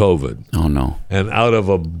recurrence of COVID. Oh, no. And out of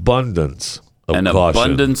abundance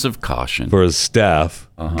of caution for his staff,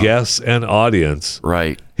 guests, and audience,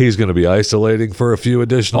 he's going to be isolating for a few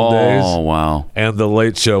additional days. Oh, wow. And The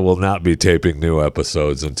Late Show will not be taping new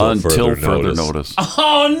episodes until further notice.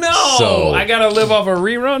 Oh, no. So, I got to live off of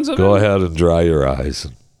reruns of Go it? ahead and dry your eyes.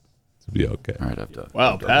 It'll be okay. All right, I've done.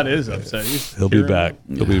 Wow, Pat is upset. He'll be back.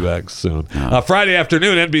 He'll be back soon. Friday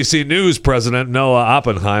afternoon, NBC News President Noah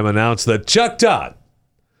Oppenheim announced that Chuck Todd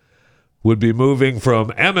would be moving from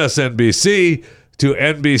MSNBC to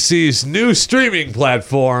NBC's new streaming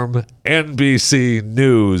platform, NBC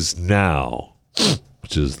News Now,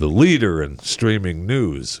 which is the leader in streaming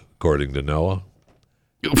news, according to Noah.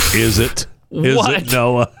 Is it? Is it,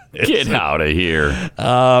 Noah? Get out of here.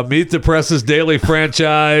 Meet the Press's daily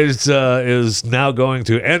franchise is now going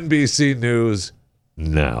to NBC News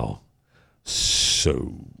Now.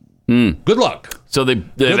 So, good luck. So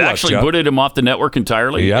they've actually booted him off the network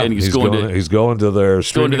entirely? Yeah, and he's going to their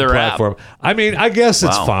streaming platform. App. I mean, I guess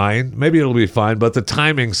it's fine. Maybe it'll be fine, but the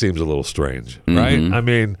timing seems a little strange, right? I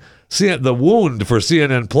mean, the wound for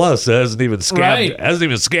CNN Plus hasn't even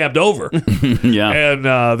scabbed over. Yeah,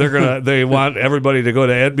 and they want everybody to go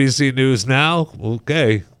to NBC News Now.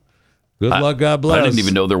 Okay, good luck. God bless. I didn't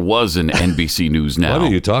even know there was an NBC News Now. What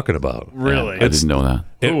are you talking about? Really? I didn't know that.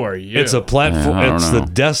 Who are you? It's a platform. It's the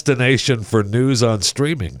destination for news on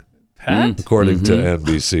streaming, according to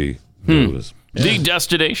NBC News. The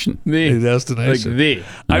destination. The destination. Like the.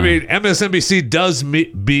 I mean, MSNBC does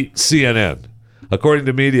beat CNN. According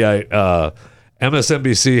to Mediaite,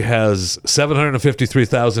 MSNBC has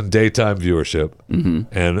 753,000 daytime viewership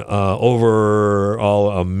and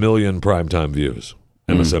overall 1 million primetime views.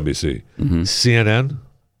 MSNBC. CNN,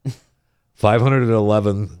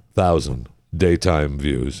 511,000 daytime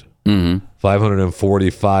views,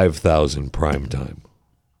 545,000 primetime.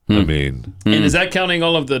 I mean, and is that counting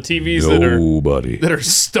all of the TVs that are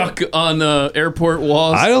stuck on the airport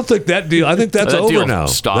walls? I don't think that deal. I think that's over now.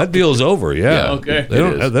 That deal's over. Yeah. Okay. They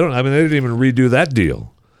don't. I mean, they didn't even redo that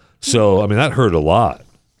deal. So I mean, that hurt a lot.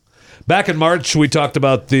 Back in March, we talked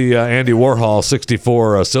about the Andy Warhol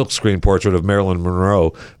 64 silkscreen portrait of Marilyn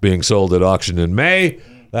Monroe being sold at auction in May.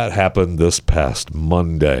 That happened this past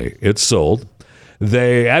Monday. It's sold.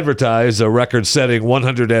 They advertise a record-setting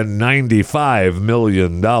 $195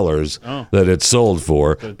 million that it sold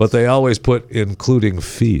for, but they always put including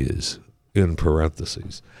fees in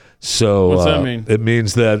parentheses. So what's that mean? It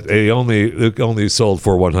means that it only sold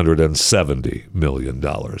for $170 million.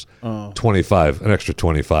 An extra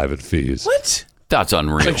 25 in fees. What? That's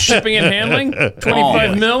unreal. Like shipping and handling?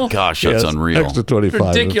 25 mil? Gosh, that's unreal. Extra 25.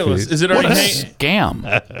 Ridiculous. Is it already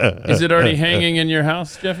scam? Is it already hanging in your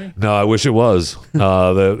house, Jeffy? No, I wish it was.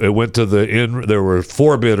 It went to the inn. There were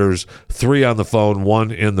 4 bidders, 3 on the phone,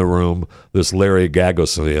 1 in the room. This Larry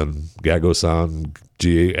Gagosan, Gagosan,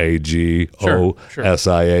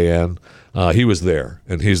 he was there,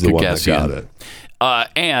 and he's the one that got it.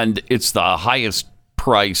 And it's the highest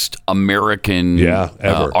priced American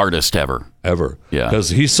artist ever. Yeah, because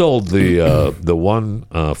he sold the one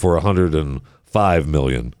for $105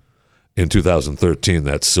 million in 2013.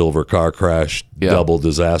 That silver car crash, double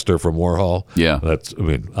disaster from Warhol. Yeah, that's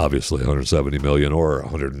obviously $170 million or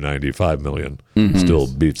 $195 million still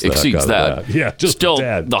beats that. Exceeds that. Yeah, just still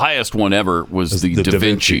the highest one ever was the Da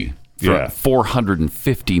Vinci. For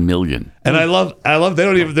 $450 million. And I love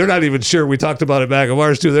they're not even sure. We talked about it back in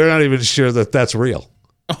March too. They're not even sure that that's real.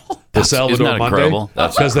 The Salvador Monday,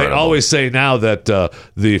 because they always say now that the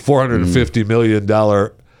 $450 million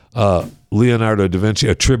Leonardo da Vinci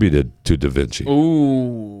attributed to Da Vinci.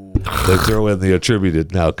 Ooh, they throw in the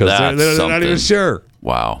attributed now because they're not even sure.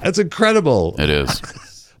 Wow, that's incredible. It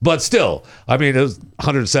is, but still, I mean, it was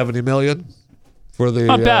 $170 million. For the,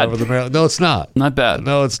 not bad. No, it's not. Not bad.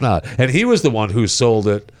 No, it's not. And he was the one who sold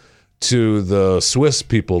it to the Swiss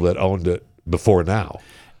people that owned it before now.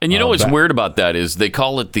 And you know what's weird about that is they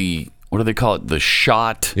call it what do they call it? The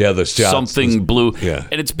shot. Yeah, the shot. Something blue. Yeah.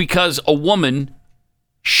 And it's because a woman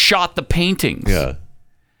shot the paintings. Yeah.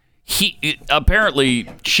 Apparently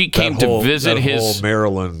she came to visit his whole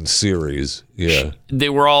Maryland series. Yeah. They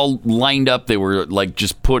were all lined up. They were like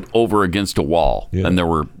just put over against a wall. Yeah. And there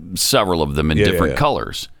were several of them in different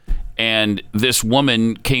colors. And this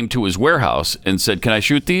woman came to his warehouse and said, "Can I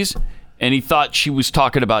shoot these?" And he thought she was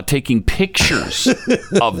talking about taking pictures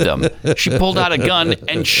of them. She pulled out a gun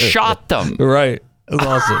and shot them. Right. That's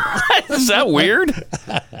awesome. Is that weird?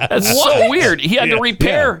 That's so weird. He had to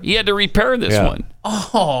repair. Yeah. He had to repair this one.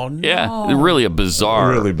 Oh no! Yeah, really a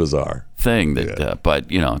bizarre thing. That, but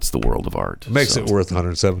it's the world of art. Makes it worth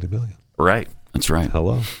 $170 million. Right. That's right.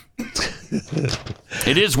 Hello.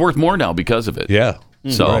 It is worth more now because of it. Yeah.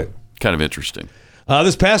 So kind of interesting.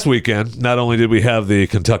 This past weekend, not only did we have the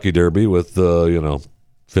Kentucky Derby with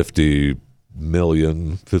 $50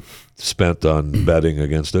 million spent on betting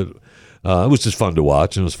against it. It was just fun to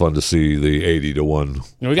watch, and it was fun to see the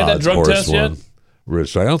 80-1. We got that drug test yet?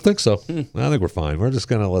 Rich, I don't think so. I think we're fine. We're just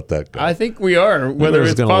going to let that go. I think we are, whether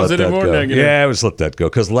it's positive or negative. Yeah, let's let that go,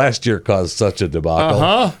 because last year caused such a debacle.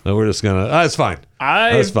 And we're just going to, it's fine.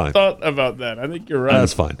 I thought about that. I think you're right.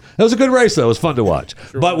 That's fine. It was a good race, though. It was fun to watch.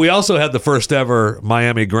 But we also had the first ever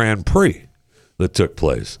Miami Grand Prix that took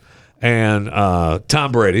place. And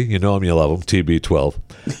Tom Brady, you know him, you love him,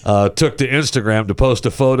 TB12, took to Instagram to post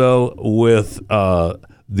a photo with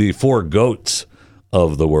the four GOATs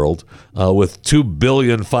of the world with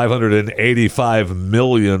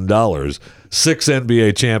 $2,585,000,000, 6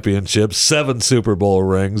 NBA championships, 7 Super Bowl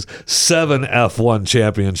rings, 7 F1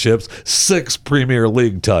 championships, 6 Premier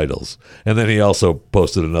League titles. And then he also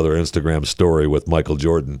posted another Instagram story with Michael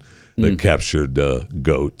Jordan that captured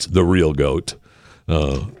GOAT, the real GOAT.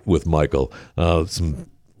 With Michael, a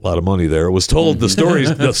lot of money there. It was told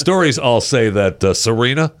the stories all say that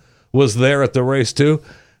Serena was there at the race too.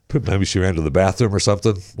 Maybe she ran to the bathroom or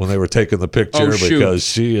something when they were taking the picture because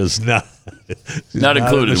she is not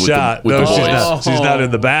included in the shot. With the boys. She's not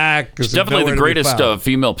in the back. She's definitely the greatest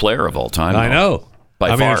female player of all time. I know.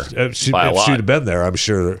 By far. If she'd have been there, I'm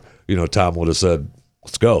sure Tom would have said,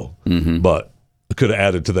 "Let's go." But could have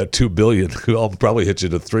added to that $2 billion. I'll probably hit you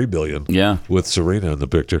to $3 billion. Yeah, with Serena in the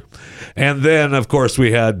picture. And then, of course,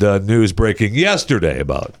 we had news breaking yesterday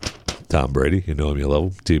about Tom Brady. You know him, you love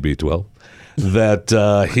him, TB12. That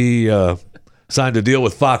he signed a deal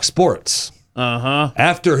with Fox Sports.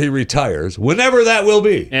 After he retires, whenever that will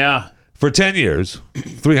be. Yeah. For 10 years,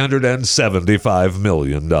 $375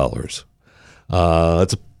 million. That's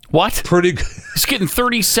what? Pretty good. He's getting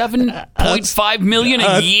 $37.5 million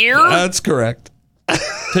a year. That's correct.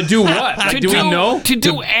 To do what? Do we know? To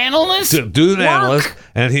do analyst? To do an analyst,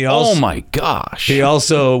 and he also. Oh my gosh! He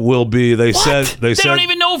also will be. They said. They don't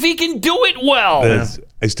even know if he can do it well.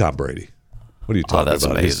 He's Tom Brady. What are you talking that's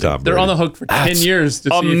about? Amazing. He's Tom Brady. They're on the hook for 10 years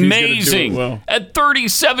to see if he's going to do it well. At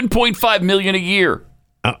 $37.5 million a year.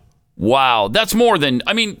 Wow, that's more than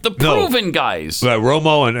the proven guys.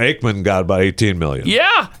 Romo and Aikman got about $18 million.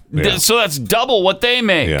 Yeah. So that's double what they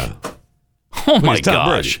make. Yeah. Oh my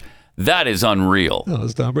gosh. That is unreal. No,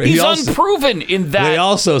 it's Tom Brady. He's unproven in that. They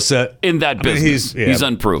also said in that business. He's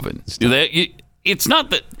unproven. It's not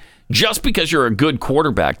that just because you're a good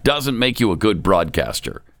quarterback doesn't make you a good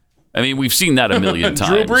broadcaster. We've seen that a million times.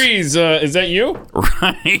 Drew Brees, is that you?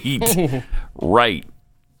 Right. Right.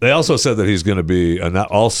 They also said that he's going to be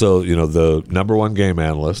the number one game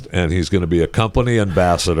analyst, and he's going to be a company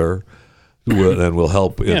ambassador and will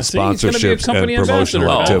help in sponsorships and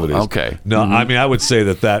promotional activities. Okay. No, I would say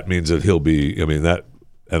that means that he'll be. That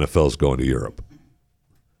NFL's going to Europe.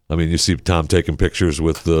 You see Tom taking pictures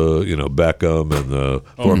with the Beckham and the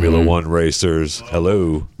Formula One racers.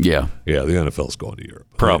 Hello. Yeah. Yeah. The NFL's going to Europe.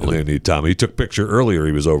 Probably. They need Tom. He took a picture earlier.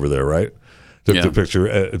 He was over there, right? Took the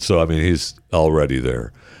picture. So I he's already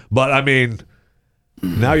there. But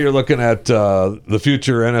now you're looking at the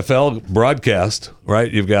future NFL broadcast,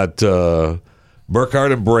 right? You've got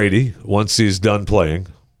Burkhardt and Brady once he's done playing.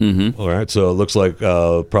 All right, so it looks like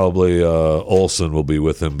probably Olsen will be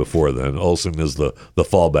with him before then. Olsen is the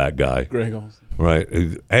fallback guy. Greg Olsen. Right.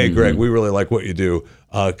 Hey, Greg, we really like what you do.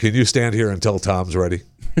 Can you stand here until Tom's ready?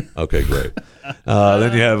 Okay, great.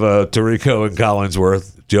 Then you have Tirico and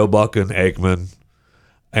Collinsworth, Joe Buck and Aikman,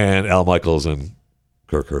 and Al Michaels and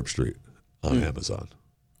Kirk Herbstreit on Amazon.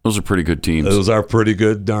 Those are pretty good teams. Those are pretty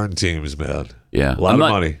good darn teams, man. Yeah. A lot of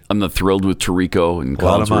money. I'm not thrilled with Tirico and Collinsworth. A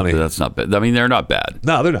lot of money. That's not bad. They're not bad.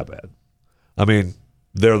 No, they're not bad.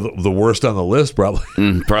 They're the worst on the list, probably.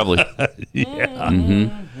 Probably. Yeah.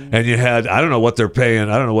 And you had, I don't know what they're paying.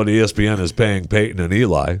 I don't know what ESPN is paying Peyton and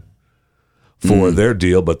Eli for their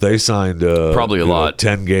deal, but they signed probably a lot.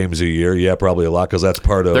 10 games a year. Yeah, probably a lot, because that's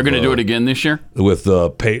part of. They're going to do it again this year with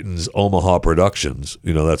Peyton's Omaha Productions.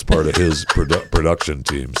 That's part of his production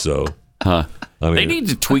team. So, they need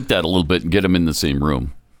to tweak that a little bit and get them in the same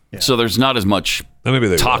room, so there's not as much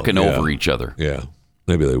talking over each other. Yeah,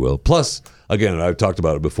 maybe they will. Plus, again, I've talked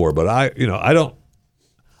about it before, but I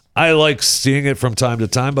I like seeing it from time to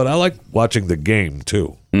time, but I like watching the game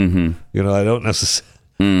too. Mm-hmm. You know, I don't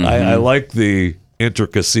necessarily. I like the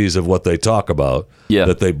intricacies of what they talk about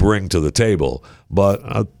that they bring to the table, but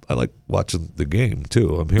I like watching the game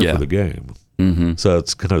too. I'm here for the game, so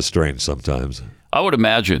it's kind of strange sometimes. I would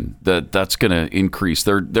imagine that that's going to increase.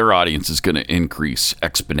 Their audience is going to increase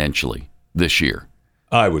exponentially this year.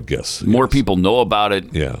 I would guess. More people know about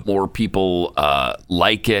it. Yeah. More people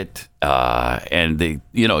like it. And they,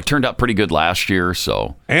 it turned out pretty good last year.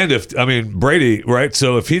 So. And Brady, right?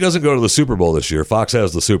 So if he doesn't go to the Super Bowl this year, Fox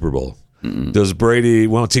has the Super Bowl. Does Brady,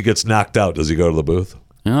 once he gets knocked out, does he go to the booth?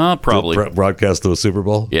 Probably. Broadcast to a Super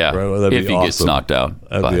Bowl? Yeah. Right? Well, if he gets knocked out.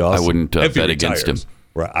 That'd be awesome. I wouldn't bet against him.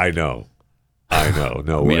 Right. I know.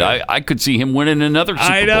 No way. I could see him winning another Super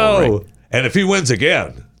Bowl. I know. Right? And if he wins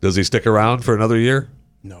again, does he stick around for another year?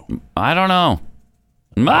 No. I don't know.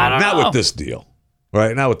 Not with this deal.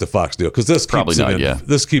 Right? Not with the Fox deal. Because this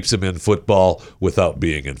keeps him in football without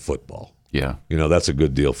being in football. Yeah. That's a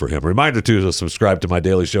good deal for him. Reminder, too, to subscribe to my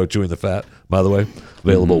daily show, Chewing the Fat, by the way.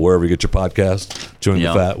 Available wherever you get your podcast. Chewing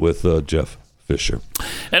the Fat with Jeff Fisher.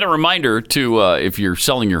 And a reminder to, if you're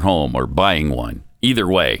selling your home or buying one, either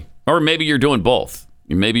way, or maybe you're doing both.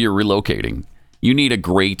 Maybe you're relocating. You need a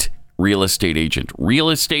great real estate agent.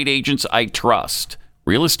 Real estate agents I trust.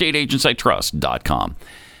 realestateagentsitrust.com.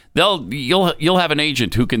 You'll have an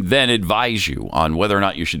agent who can then advise you on whether or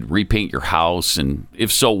not you should repaint your house, and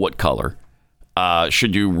if so, what color.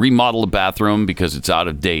 Should you remodel a bathroom because it's out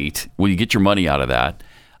of date? Will you get your money out of that?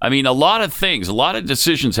 I mean, a lot of things, a lot of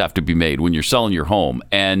decisions have to be made when you're selling your home,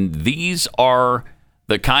 and these are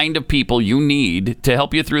the kind of people you need to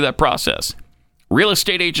help you through that process. Real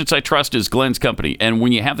Estate Agents I Trust is Glenn's company, and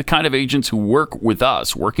when you have the kind of agents who work with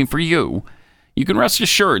us, working for you, you can rest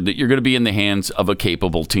assured that you're going to be in the hands of a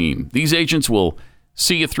capable team. These agents will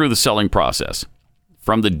see you through the selling process,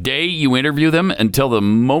 from the day you interview them until the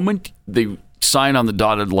moment they sign on the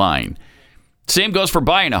dotted line. Same goes for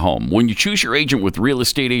buying a home. When you choose your agent with Real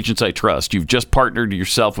Estate Agents I Trust, you've just partnered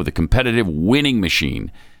yourself with a competitive winning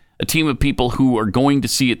machine, a team of people who are going to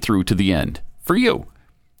see it through to the end for you.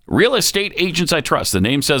 Real Estate Agents I Trust. The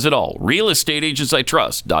name says it all.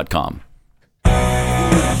 realestateagentsitrust.com.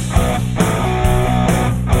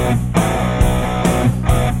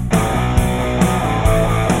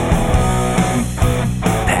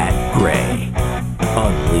 Pat Gray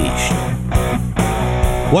Unleashed.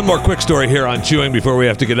 One more quick story here on chewing before we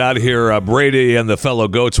have to get out of here. Brady and the fellow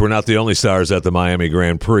goats were not the only stars at the Miami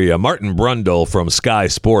Grand Prix. Martin Brundle from Sky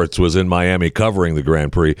Sports was in Miami covering the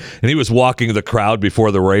Grand Prix, and he was walking the crowd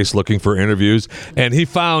before the race looking for interviews, and he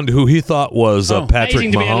found who he thought was Patrick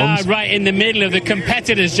Mahomes. To be allowed Mahomes. right in the middle of the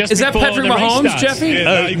competitors just Is that before Patrick the race Mahomes, starts. Jeffy?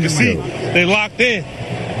 Yeah, You can see they locked in.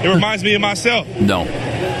 It reminds me of myself. No,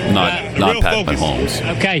 not Pat Mahomes.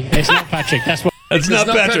 Okay, it's not Patrick. That's what. It's not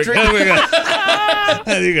Patrick. There we go.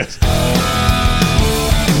 There you go.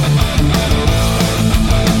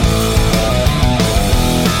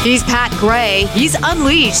 He's Pat Gray. He's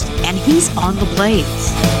unleashed, and he's on the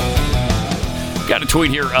Blaze. Got a tweet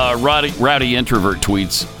here. Rowdy Introvert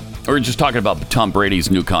tweets. We're just talking about Tom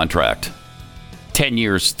Brady's new contract. 10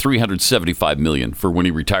 years, $375 million for when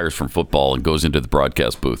he retires from football and goes into the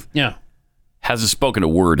broadcast booth. Yeah. Hasn't spoken a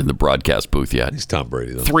word in the broadcast booth yet. He's Tom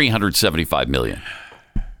Brady, though. $375 million.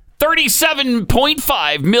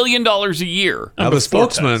 $37.5 million a year. Now, the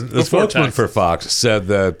spokesman for Fox said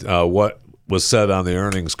that what was said on the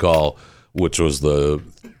earnings call, which was the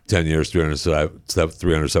 10 years,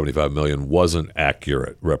 $375 million, wasn't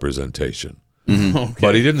accurate representation. Mm-hmm. Okay.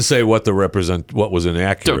 But he didn't say what was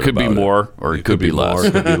inaccurate. So it could be more, or it could be less. More,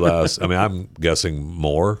 it could be less. I mean, I'm guessing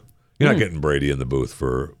more. You're not getting Brady in the booth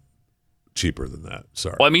for cheaper than that.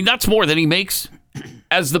 Sorry. Well, I mean, that's more than he makes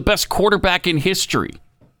as the best quarterback in history.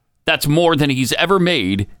 That's more than he's ever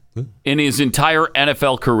made in his entire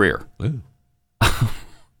NFL career.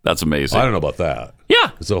 That's amazing. I don't know about that.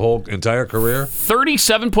 Yeah. It's a whole entire career?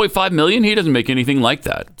 $37.5 million? He doesn't make anything like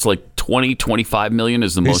that. It's like $25 million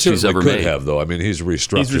is the most he's ever made. He could have, though. I mean, he's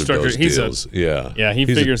restructured those deals. Yeah, he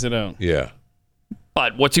figures it out. Yeah.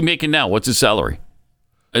 But what's he making now? What's his salary?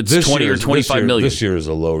 It's $20 or $25 million. This year is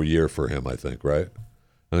a low year for him, I think, right?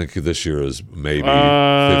 I think this year is maybe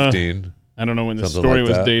 15. I don't know when the story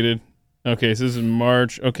was dated. Okay, so this is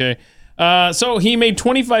March. Okay. So he made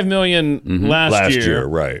 $25 million last year.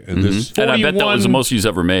 Right. And this, and I bet that was the most he's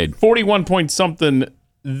ever made. 41 point something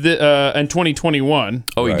in 2021.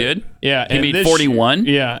 Oh, he did? Yeah. He made 41?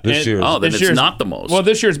 Yeah. Then it's not the most. Well,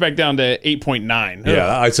 this year's back down to 8.9.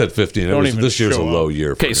 Yeah, I said 15. This year's a low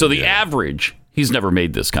year for him. Okay, so the average, he's never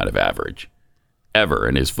made this kind of average ever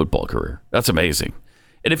in his football career. That's amazing.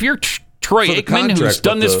 And if you're Troy Aikman, who's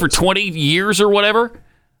done this for 20 years or whatever,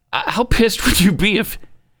 how pissed would you be if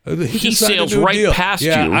he sails right past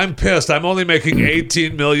you? I'm pissed. I'm only making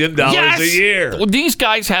 $18 million a year. Well, these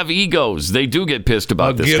guys have egos. They do get pissed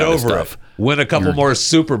about this kind of stuff. Win a couple more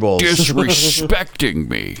Super Bowls. Disrespecting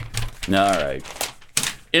me. All right.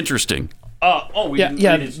 Interesting.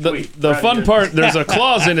 The fun part, there's a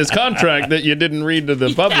clause in his contract that you didn't read to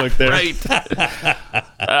the public there. Right.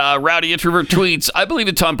 Rowdy Introvert tweets, I believe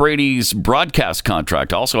that Tom Brady's broadcast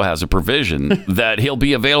contract also has a provision that he'll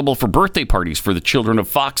be available for birthday parties for the children of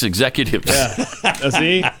Fox executives. Yeah.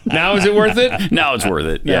 See? Now is it worth it? Now it's worth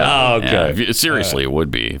it. Yeah. Oh, okay. Yeah, seriously, it would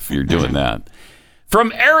be if you're doing that.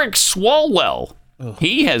 From Eric Swalwell,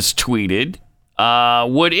 he has tweeted,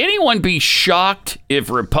 would anyone be shocked if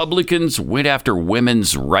Republicans went after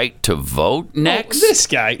women's right to vote next? This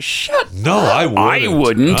guy, shut No, I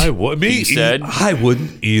wouldn't. I wouldn't. He said. I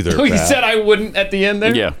wouldn't either. Oh, he said I wouldn't at the end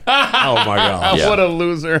there? Yeah. Oh, my God. What a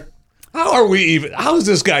loser. How is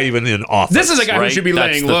this guy even in office? This is a guy who should be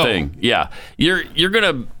laying low. That's the thing. Yeah. You're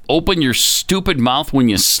going to open your stupid mouth when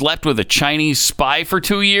you slept with a Chinese spy for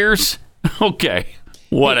 2 years? Okay.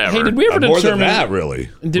 Whatever. Hey, did we ever More determine than that, really?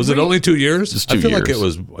 Was it only 2 years? It's 2 years. I feel like it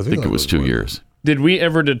was. I think it was 2 years. Did we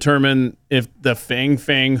ever determine if the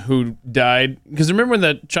Fang who died? Because remember when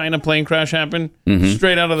that China plane crash happened? Mm-hmm.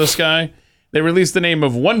 Straight out of the sky? They released the name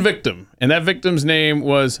of one victim, and that victim's name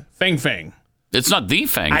was Fang. It's not the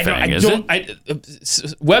Fang, is it?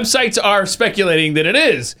 Websites are speculating that it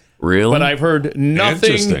is. Really? But I've heard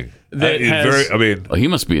nothing that has... well, he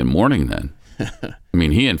must be in mourning then. I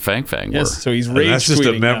mean, he and Fang were. Yes, so he's rage That's just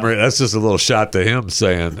a memory. now. That's just a little shot to him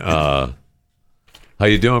saying, "How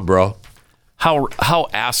you doing, bro?" How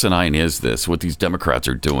asinine is this? What these Democrats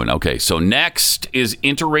are doing? Okay, so next is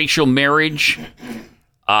interracial marriage.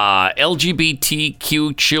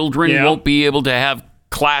 LGBTQ children won't be able to have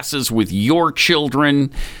classes with your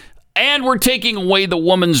children, and we're taking away the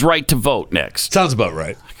woman's right to vote next. Sounds about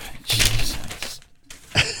right. Jesus.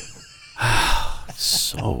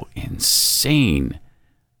 So insane.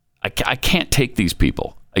 I can't take these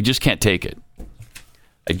people. I just can't take it.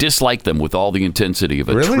 I dislike them with all the intensity of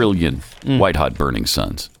a trillion white-hot burning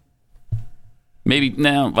suns. Maybe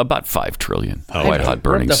now about 5 trillion white-hot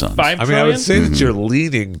burning suns. I would say that you're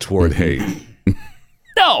leaning toward hate.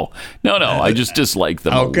 No. I just dislike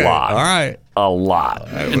them a lot. All right. A lot.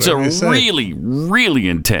 It's a really, really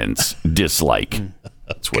intense dislike.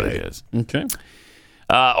 That's what it is. Okay.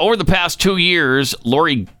 Over the past 2 years,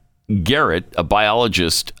 Laurie Garrett, a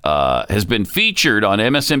biologist, has been featured on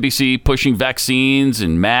MSNBC pushing vaccines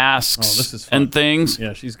and masks and things.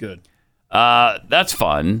 Yeah, she's good. That's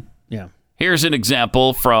fun. Yeah. Here's an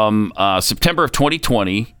example from September of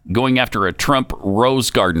 2020, going after a Trump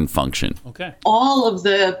Rose Garden function. Okay. All of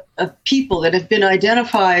the people that have been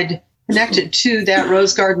identified connected to that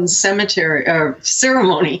Rose Garden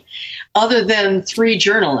ceremony, other than 3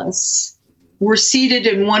 journalists, were seated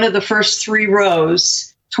in one of the first 3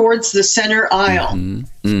 rows towards the center aisle.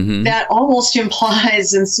 Mm-hmm. That almost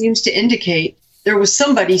implies and seems to indicate there was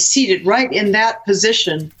somebody seated right in that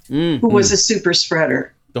position who was a super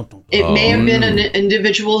spreader. It may have been an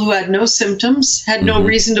individual who had no symptoms, had no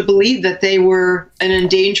reason to believe that they were an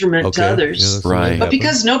endangerment to others. Yeah, right. But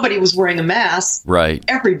because nobody was wearing a mask,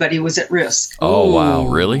 everybody was at risk. Oh, wow.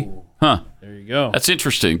 Really? Huh. There you go. That's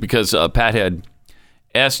interesting because Pat had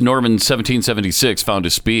S. Norman 1776 found a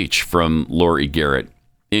speech from Laurie Garrett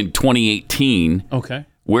in 2018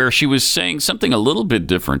 where she was saying something a little bit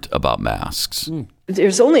different about masks.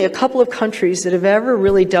 There's only a couple of countries that have ever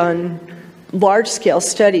really done large-scale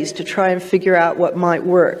studies to try and figure out what might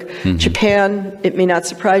work. Japan, it may not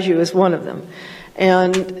surprise you, is one of them.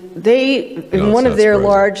 And they, in one of their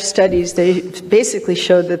large studies, they basically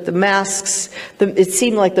showed that the masks, it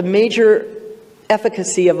seemed like the major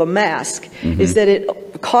efficacy of a mask is that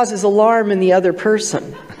it causes alarm in the other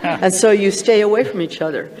person. And so you stay away from each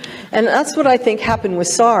other. And that's what I think happened with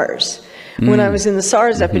SARS. When I was in the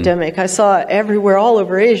SARS epidemic, I saw everywhere, all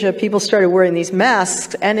over Asia, people started wearing these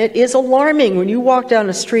masks, and it is alarming when you walk down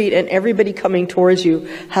the street and everybody coming towards you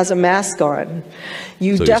has a mask on.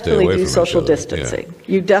 You definitely do social distancing.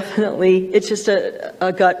 Yeah. You definitely, it's just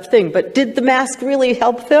a gut thing. But did the mask really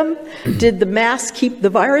help them? Did the mask keep the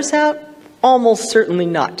virus out? Almost certainly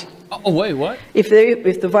not. Oh, wait, what? If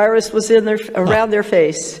the virus was in around their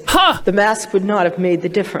face, the mask would not have made the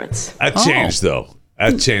difference. That changed, though.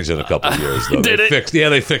 That changed in a couple of years, though. Did it?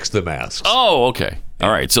 They fixed the masks. Oh, okay. All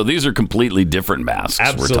right. So these are completely different masks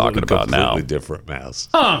we're talking about now. Completely different masks.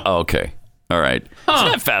 Okay. All right.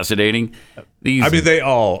 Isn't that fascinating? These they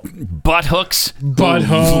all butt hooks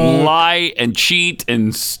lie and cheat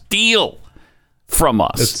and steal from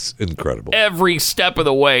us. It's incredible. Every step of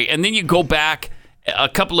the way. And then you go back a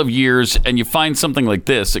couple of years and you find something like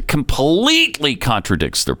this. It completely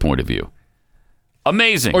contradicts their point of view.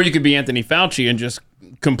 Amazing. Or you could be Anthony Fauci and just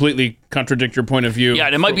completely contradict your point of view. Yeah,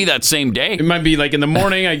 and it might be that same day. It might be like in the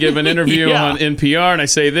morning I give an interview on NPR and I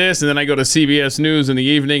say this, and then I go to CBS News in the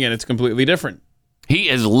evening and it's completely different. He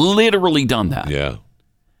has literally done that. Yeah.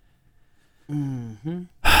 Mm-hmm.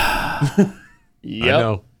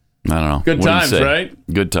 Yep. I don't know. Good times,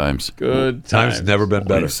 right? Good times. Good times. Times never been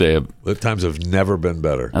better. The times have never been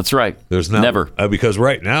better. That's right. There's not, never. Because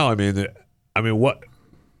right now, I mean, what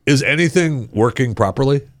is anything working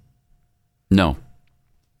properly? No.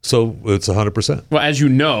 So it's 100%. Well, as you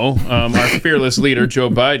know, our fearless leader, Joe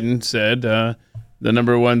Biden, said the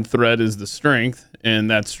number one threat is the strength, and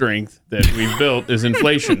that strength that we've built is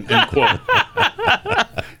inflation, end quote.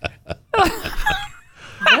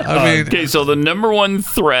 Okay, so the number one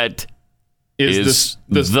threat is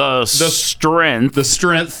the strength. The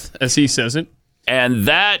strength, as he says it. And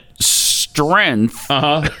that strength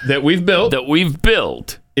that we've built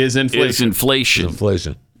is inflation.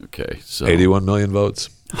 Inflation. Okay, so 81 million votes.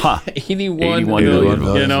 81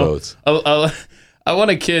 million votes. I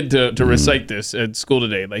want a kid to recite this at school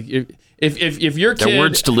today. Like if your kid, they're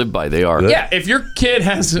words to live by. They are. Yeah, if your kid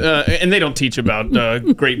has, and they don't teach about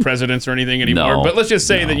great presidents or anything anymore. No. But let's just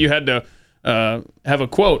say that you had to have a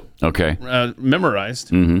quote, memorized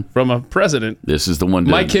from a president. This is the one.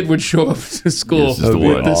 My kid would show up to school. This is the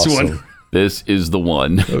one. This Awesome. one. This is the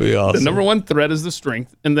one. That'd be awesome. The number one threat is the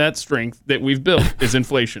strength, and that strength that we've built is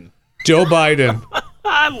inflation. Joe Biden.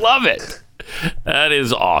 I love it. That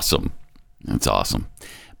is awesome. That's awesome.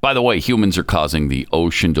 By the way, humans are causing the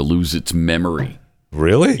ocean to lose its memory.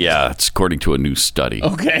 Really? Yeah, it's according to a new study.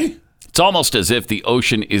 Okay. It's almost as if the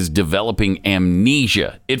ocean is developing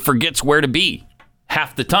amnesia. It forgets where to be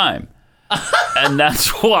half the time. And that's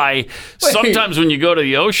why sometimes when you go to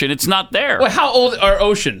the ocean, it's not there. Well, how old are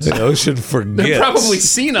oceans? The ocean forgets. They're probably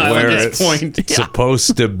senile at this point. It's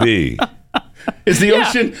supposed to be. Is the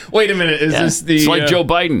ocean? Wait a minute. Is this the? It's like Joe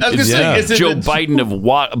Biden. I was gonna say, is it Joe Biden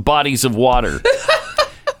of bodies of water.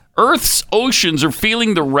 Earth's oceans are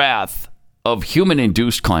feeling the wrath of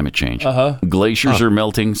human-induced climate change. Glaciers are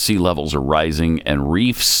melting, sea levels are rising, and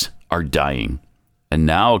reefs are dying. And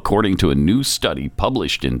now, according to a new study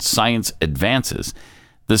published in Science Advances,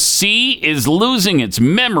 the sea is losing its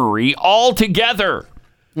memory altogether.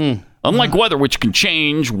 Unlike weather, which can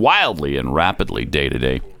change wildly and rapidly day to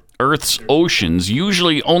day, Earth's oceans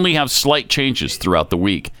usually only have slight changes throughout the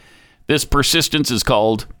week. This persistence is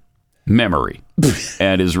called memory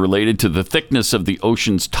and is related to the thickness of the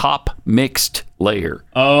ocean's top mixed layer.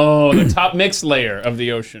 Oh, the top mixed layer of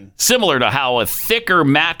the ocean. Similar to how a thicker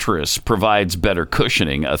mattress provides better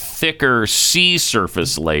cushioning, a thicker sea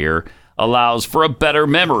surface layer allows for a better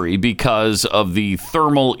memory because of the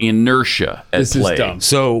thermal inertia at play. Is dumb.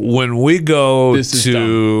 So when we go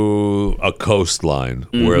to a coastline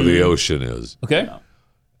where the ocean is,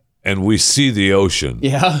 and we see the ocean,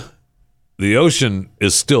 the ocean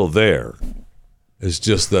is still there. It's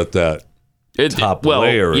just that top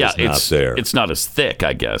layer is not there. It's not as thick,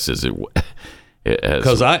 I guess, as it was.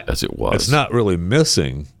 It's not really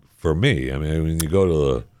missing for me. I mean, when you go to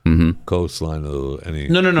the coastline of any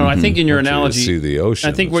No. I think in your analogy, you see the ocean.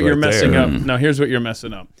 I think what you're messing up. No, here's what you're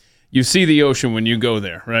messing up. You see the ocean when you go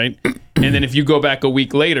there, right? And then if you go back a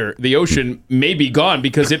week later, the ocean may be gone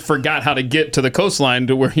because it forgot how to get to the coastline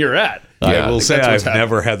to where you're at. I will say I've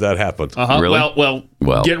never had that happen. Really?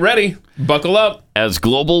 Well, get ready. Buckle up. As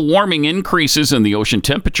global warming increases and the ocean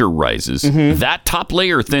temperature rises, that top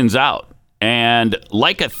layer thins out. And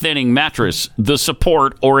like a thinning mattress, the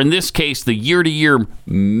support, or in this case, the year-to-year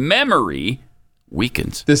memory,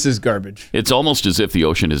 weakens. This is garbage. It's almost as if the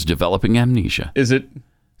ocean is developing amnesia. Is it?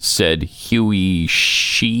 Said Huey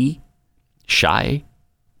Shai,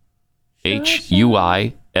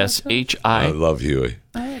 Huishi. I love Huey.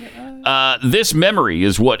 This memory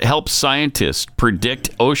is what helps scientists predict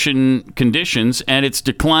ocean conditions, and its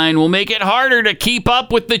decline will make it harder to keep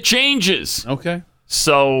up with the changes. Okay.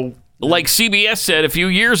 So, like CBS said a few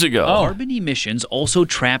years ago. Carbon emissions also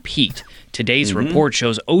trap heat. Today's report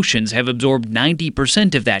shows oceans have absorbed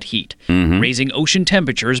 90% of that heat, raising ocean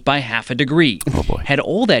temperatures by half a degree. Oh boy. Had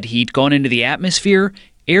all that heat gone into the atmosphere,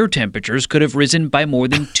 air temperatures could have risen by more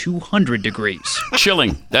than 200 degrees.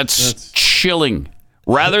 Chilling. That's chilling.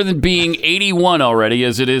 Rather than being 81 already,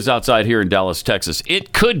 as it is outside here in Dallas, Texas,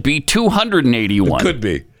 it could be 281. It could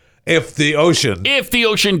be. If the ocean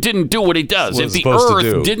didn't do what it does, if the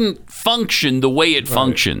Earth didn't function the way it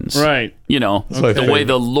functions, right? You know, the way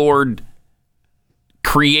the Lord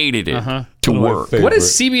created it to work. What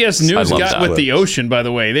has CBS News got that. with the ocean, by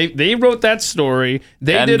the way? They wrote that story.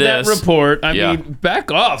 They did that report. I mean,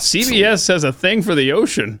 back off. CBS has a thing for the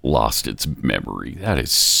ocean. Lost its memory. That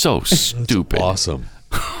is so stupid. Awesome.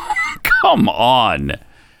 Come on.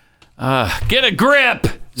 Get a grip,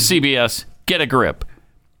 CBS. Get a grip.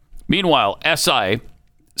 Meanwhile, SI,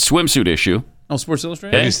 swimsuit issue. Oh, Sports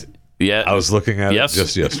Illustrated? Yeah. I was looking at it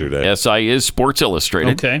just yesterday. SI is Sports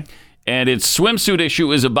Illustrated. Okay. And its swimsuit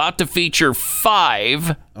issue is about to feature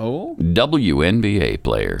 5 WNBA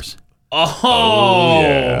players. Oh,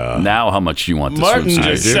 yeah. Now how much do you want the Martin swimsuit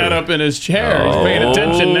just issue? sat up in his chair. He's paying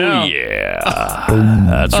attention now. Yeah.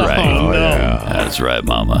 That's right. Oh, no. That's right,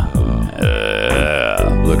 Mama.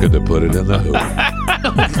 Looking to put it in the hoop.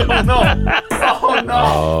 Oh, no. Oh, no.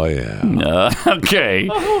 Oh, yeah. Okay.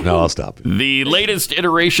 No, I'll stop it. The latest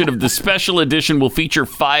iteration of the special edition will feature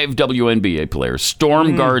 5 WNBA players.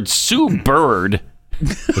 Storm guard Sue Bird.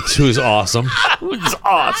 Who's awesome. Who's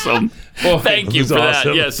awesome. Well, thank you for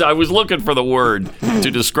that. Yes, I was looking for the word to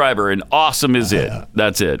describe her, and awesome is it.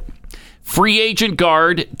 That's it. Free agent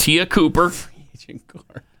guard Tia Cooper. Free agent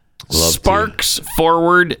guard. Sparks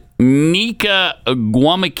forward Nika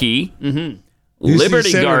Agwamiki. Liberty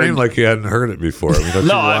you guard. Her name like you hadn't heard it before. I mean, don't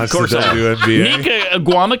No, you watch of course the not. WNBA? Nika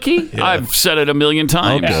Agwamiki? Yeah. I've said it a million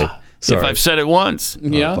times. Okay. Sorry. If I've said it once. I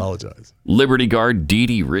apologize. Liberty guard Dee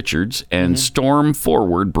Dee Richards and Storm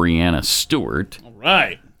forward Brianna Stewart. All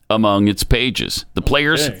right. Among its pages. The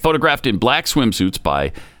players photographed in black swimsuits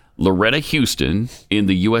by Loretta Houston in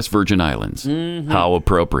the U.S. Virgin Islands. How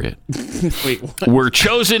appropriate. Wait, what? Were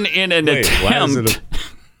chosen in an attempt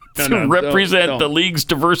to represent the league's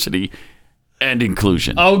diversity and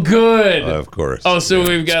inclusion. Oh, good. Of course. Oh, so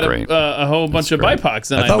we've got great. a whole bunch of BIPOCs.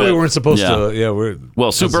 Then I thought we weren't supposed Yeah. to. Yeah, we're.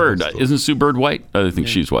 Well, Sue Bird. Isn't Sue Bird white? I think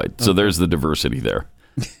she's white. So there's the diversity there.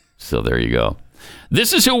 So there you go.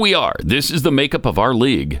 This is who we are. This is the makeup of our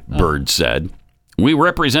league, Bird said. We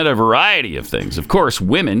represent a variety of things. Of course,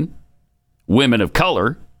 women of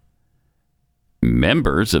color,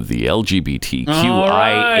 members of the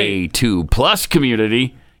LGBTQIA2 plus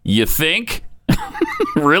community. You think?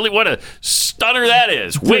 Really? What a stunner that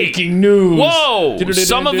is. Breaking news. Whoa.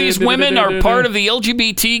 Some of these women are part of the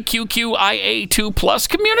LGBTQIA2 plus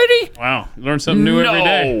community? Wow. Learn something new every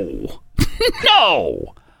day.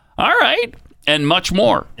 No. All right. And much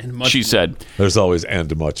more, she said. There's always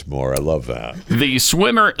and much more. I love that. The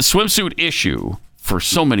swimsuit issue for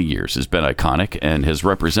so many years has been iconic and has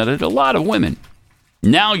represented a lot of women.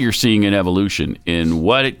 Now you're seeing an evolution in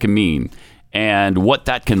what it can mean and what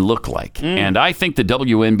that can look like. And I think the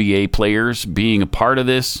WNBA players being a part of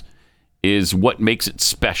this is what makes it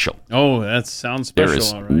special. Oh, that sounds special. There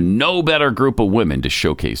is all right. no better group of women to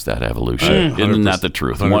showcase that evolution. Isn't that the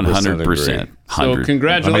truth? 100%. So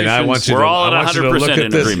congratulations. I mean, I want you We're to, all at I want you to look 100% at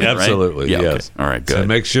in this. agreement, right? Absolutely, Yeah, yes. okay. All right, good. So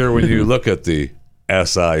make sure when you look at the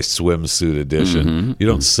SI swimsuit edition, you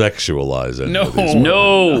don't sexualize it. No. Black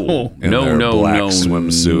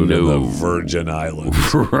swimsuit in the Virgin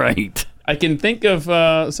Islands. Right. I can think of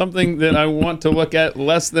something that I want to look at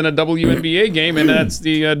less than a WNBA game, and that's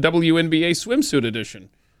the WNBA swimsuit edition.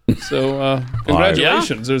 So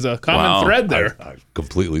congratulations. There's a common thread there. I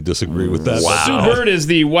completely disagree with that. Wow. Sue Bird is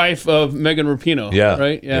the wife of Megan Rapinoe,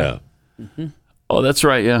 right? Yeah. Oh, that's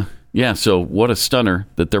right, yeah. Yeah, so what a stunner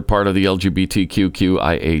that they're part of the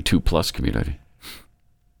LGBTQIA2 plus community.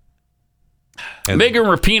 And Megan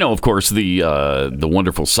Rapinoe, of course, the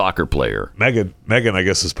wonderful soccer player. Megan, I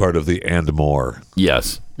guess, is part of the and more.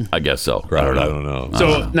 Yes, I guess so. I don't know.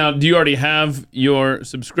 So now, do you already have your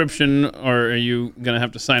subscription, or are you going to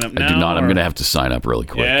have to sign up now? I do not. I'm going to have to sign up really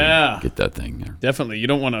quick. Yeah. And get that thing there. Definitely. You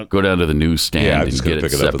don't want to go down to the newsstand and get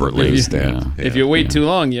it separately. If you wait too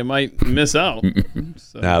long, you might miss out.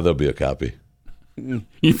 Nah, there'll be a copy.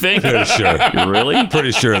 You think? Pretty sure. Really?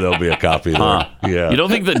 Pretty sure there'll be a copy there. Yeah. You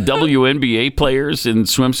don't think the WNBA players in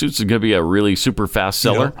swimsuits is going to be a really super fast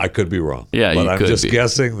seller? I could be wrong. Yeah, but you I'm could just be.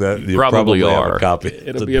 guessing that you Probably have are. a copy.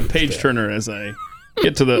 It'll be a page turner as I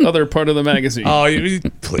get to the other part of the magazine. Oh,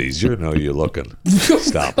 please, you're looking.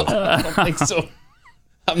 Stop it. I don't think so.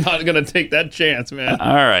 I'm not going to take that chance, man.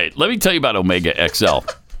 All right. Let me tell you about Omega XL.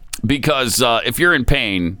 Because if you're in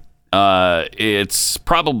pain, it's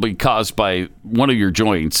probably caused by one of your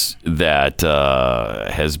joints that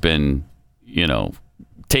has been,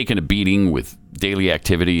 taking a beating with daily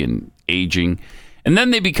activity and aging. And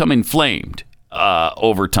then they become inflamed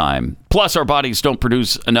over time. Plus, our bodies don't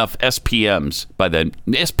produce enough SPMs by then.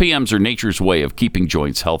 SPMs are nature's way of keeping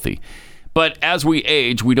joints healthy. But as we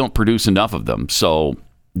age, we don't produce enough of them. So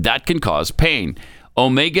that can cause pain.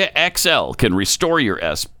 Omega XL can restore your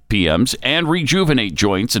SPM PMs and rejuvenate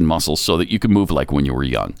joints and muscles so that you can move like when you were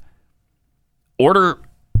young. Order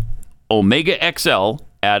Omega XL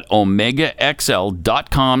at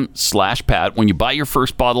omegaxl.com/Pat. When you buy your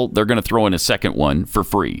first bottle, they're going to throw in a second one for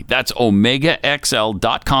free. That's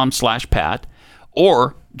omegaxl.com/Pat,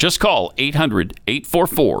 or just call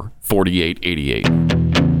 800-844-4888.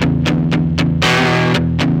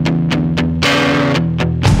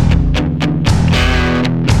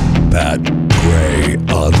 Pat Gray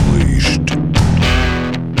Unleashed.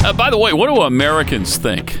 By the way, what do Americans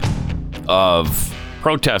think of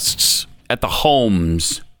protests at the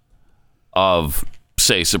homes of,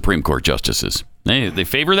 say, Supreme Court justices? They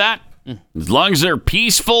favor that? As long as they're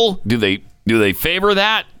peaceful, do they favor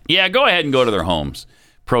that? Yeah, go ahead and go to their homes.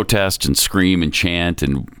 Protest and scream and chant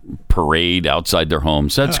and parade outside their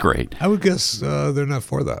homes. That's great. I would guess they're not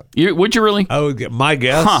for that. Would you really? I would get my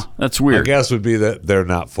guess. Huh, that's weird. My guess would be that they're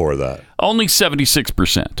not for that. Only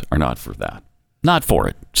 76% are not for that. Not for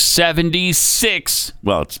it. 76.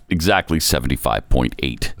 Well, it's exactly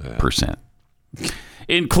 75.8%.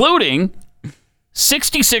 Including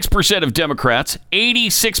 66% of Democrats,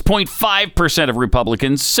 86.5% of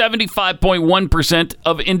Republicans, 75.1%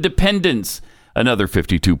 of independents. Another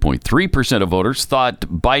 52.3% of voters thought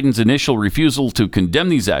Biden's initial refusal to condemn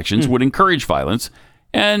these actions would encourage violence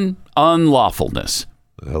and unlawfulness.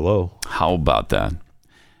 Hello. How about that?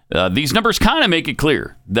 These numbers kind of make it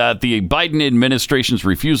clear that the Biden administration's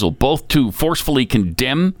refusal both to forcefully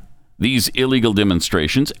condemn these illegal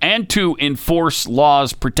demonstrations and to enforce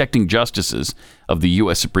laws protecting justices of the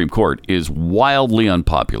U.S. Supreme Court is wildly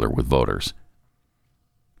unpopular with voters.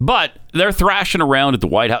 But they're thrashing around at the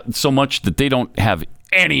White House so much that they don't have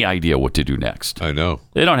any idea what to do next. I know.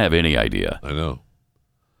 They don't have any idea. I know.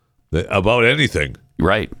 About anything.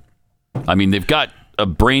 Right. I mean, they've got a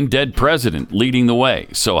brain-dead president leading the way.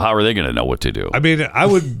 So how are they going to know what to do? I mean, I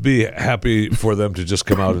would be happy for them to just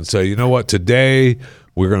come out and say, you know what, today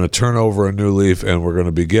we're going to turn over a new leaf and we're going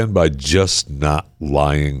to begin by just not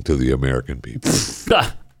lying to the American people.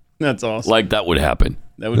 That's awesome. Like that would happen.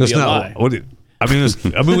 That would be a lie.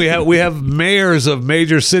 We have mayors of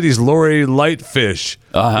major cities, Lori Lightfish,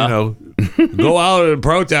 go out and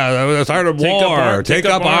protest. It's part of war. Take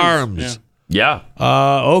up arms. Yeah.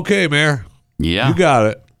 Okay, Mayor. Yeah. You got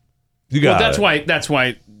it. That's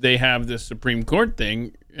why they have this Supreme Court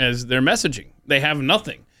thing as their messaging. They have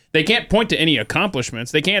nothing. They can't point to any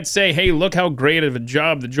accomplishments. They can't say, hey, look how great of a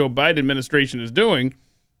job the Joe Biden administration is doing.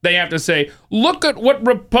 They have to say, look at what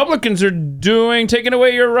Republicans are doing, taking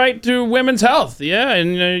away your right to women's health,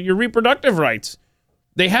 and your reproductive rights.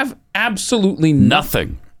 They have absolutely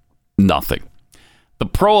nothing. Nothing. The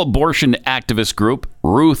pro-abortion activist group,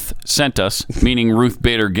 Ruth Sent Us, meaning Ruth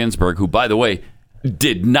Bader Ginsburg, who, by the way,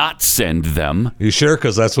 did not send them. You sure?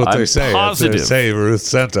 Because that's what they say. Positive. They say Ruth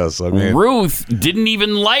sent us. I mean, Ruth didn't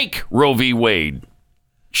even like Roe v. Wade.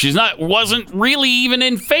 Wasn't really even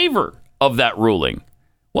in favor of that ruling.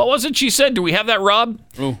 What was it she said? Do we have that, Rob?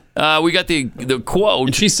 We got the quote.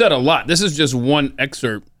 And she said a lot. This is just one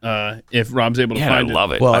excerpt, if Rob's able to find it. I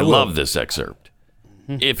love it. Well, I love this excerpt,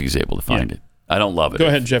 if he's able to find it. I don't love it. Go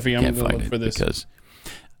ahead, Jeffy. I'm going to look for this. Because,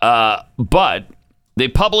 but they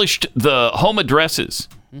published the home addresses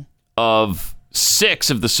of 6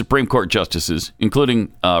 of the Supreme Court justices,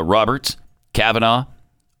 including Roberts, Kavanaugh,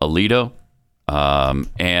 Alito.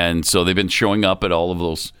 And so they've been showing up at all of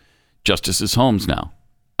those justices' homes now.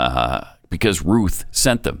 Because Ruth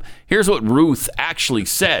sent them. Here's what Ruth actually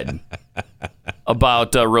said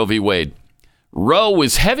about Roe v. Wade. Roe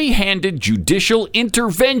was heavy-handed judicial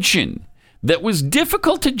intervention that was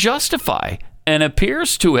difficult to justify and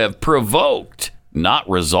appears to have provoked, not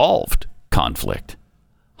resolved, conflict.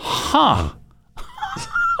 Huh.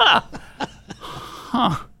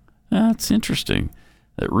 That's interesting.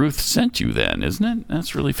 That Ruth sent you then, isn't it?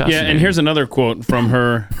 That's really fascinating. Yeah, and here's another quote from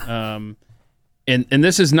her. And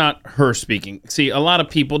this is not her speaking. See, a lot of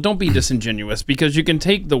people, don't be disingenuous, because you can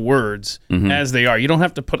take the words as they are. You don't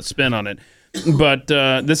have to put a spin on it. But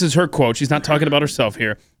this is her quote. She's not talking about herself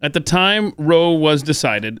here. At the time Roe was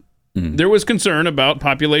decided, there was concern about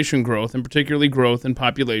population growth, and particularly growth in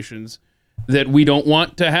populations that we don't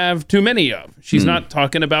want to have too many of. She's not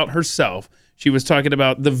talking about herself. She was talking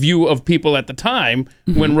about the view of people at the time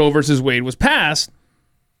when Roe versus Wade was passed.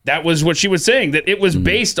 That was what she was saying, that it was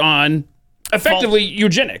based on effectively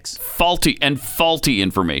eugenics. Faulty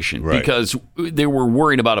information, because they were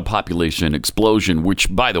worried about a population explosion,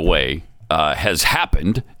 which, by the way, has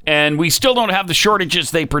happened, and we still don't have the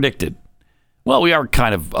shortages they predicted. Well, we are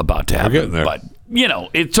kind of about to have it, but,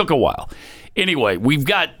 it took a while. Anyway, we've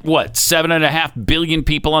got, 7.5 billion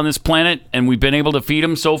people on this planet, and we've been able to feed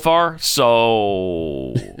them so far.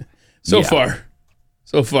 So far.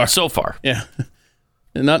 Yeah.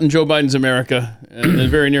 And not in Joe Biden's America in the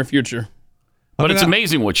very near future. But it's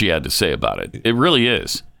amazing what she had to say about it. It really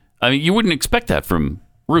is. I mean, you wouldn't expect that from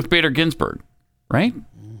Ruth Bader Ginsburg, right?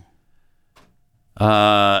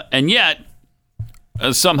 And yet,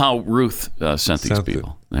 somehow Ruth sent these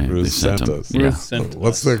people. Ruth sent us. Yeah. Ruth sent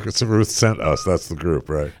us. Ruth sent us. That's the group,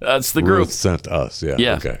 right? That's the group. Ruth sent us. Yeah.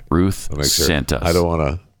 Yeah. Okay. Ruth sent us. I don't want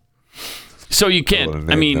to. So you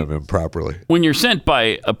can't. I mean, them improperly. When you're sent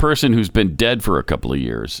by a person who's been dead for a couple of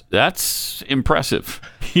years, that's impressive.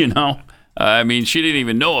 You know. I mean, she didn't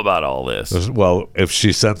even know about all this. Well, if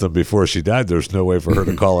she sent them before she died, there's no way for her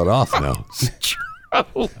to call it off now.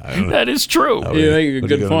 That is true. I mean, you make a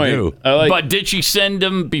good point. But did she send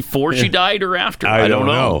them before she died or after? I don't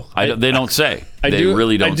know. They don't say. They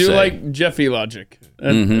really don't say. I do like Jeffy logic.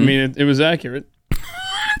 I mean, it was accurate.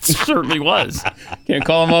 It certainly was. Can't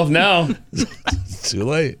call him off now. It's too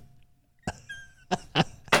late.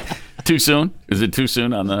 Too soon? Is it too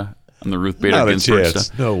soon on the Ruth Bader Not Ginsburg a chance.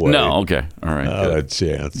 stuff? No way. No. Okay. All right. Not a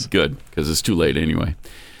chance. Good, because it's too late anyway.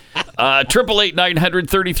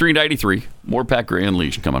 888-900-3393. More Pat Gray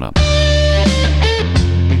Unleashed coming up.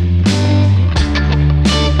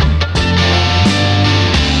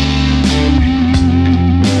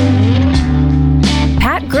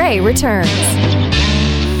 Pat Gray returns.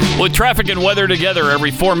 With traffic and weather together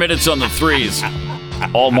every 4 minutes on the threes,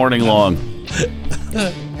 all morning long.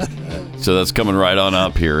 So that's coming right on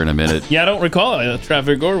up here in a minute. Yeah, I don't recall a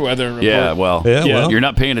traffic or weather report. Yeah, well, you're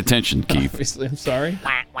not paying attention, Keith. Obviously, I'm sorry.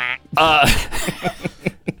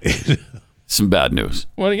 Some bad news.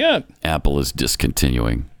 What do you got? Apple is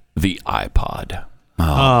discontinuing the iPod.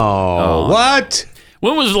 What?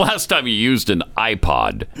 When was the last time you used an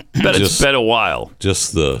iPod? It's been a while.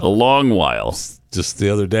 A long while. Just the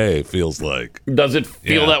other day, it feels like. Does it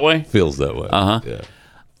feel that way? Feels that way.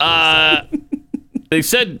 Yeah. They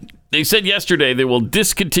said yesterday they will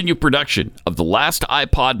discontinue production of the last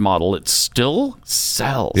iPod model. It still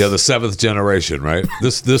sells. Yeah, the 7th generation, right?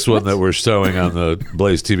 This one that we're showing on the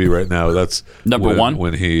Blaze TV right now. That's number one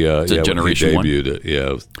when he generation when he debuted it.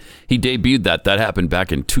 Yeah, he debuted that. That happened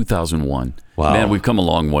back in 2001. Wow, man, we've come a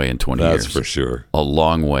long way in 20 years. That's for sure. A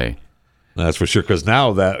long way. That's for sure, because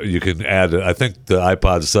now that you can add, I think the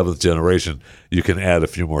iPod 7th generation, you can add a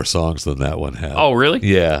few more songs than that one had. Oh, really?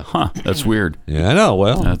 Yeah. Huh, that's weird. Yeah, I know.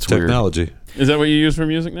 Well, that's technology. Weird. Is that what you use for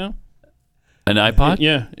music now? An iPod?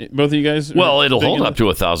 Yeah. Both of you guys? Well, it'll hold up to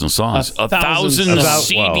 1,000 songs. 1,000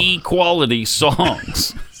 CD quality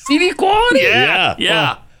songs. CD quality?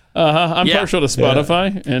 Yeah. I'm partial to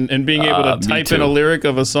Spotify and being able to type in a lyric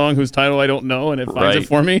of a song whose title I don't know and it finds it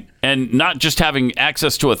for me. And not just having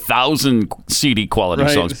access to 1,000 CD quality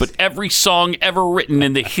songs, but every song ever written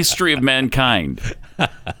in the history of mankind.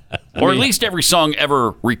 Or at least every song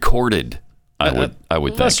ever recorded, I would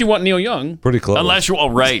think. Unless you want Neil Young. Pretty close. Unless you,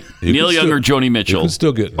 Neil Young or Joni Mitchell. You can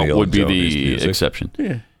still get Neil would be Joni's the music. exception.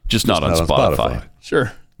 Yeah. Just not on Spotify.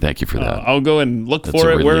 Sure. Thank you for that. I'll go and look for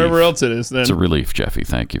it wherever else it is. Then. It's a relief, Jeffy.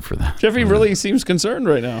 Thank you for that. Jeffy really seems concerned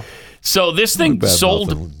right now. So this thing sold.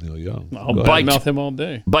 I'll badmouth him all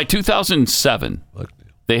day. By 2007,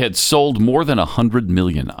 they had sold more than 100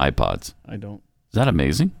 million iPods. I don't. Is that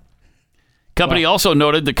amazing? Company also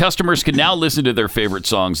noted that customers can now listen to their favorite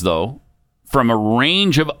songs, though, from a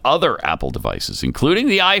range of other Apple devices, including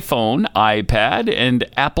the iPhone, iPad, and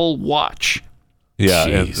Apple Watch. Yeah,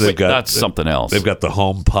 and that's something else. They've got the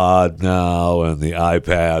HomePod now and the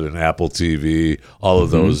iPad and Apple TV. All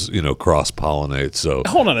of those, cross-pollinate. So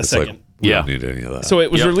hold on a second. We don't need any of that. So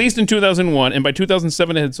it was released in 2001, and by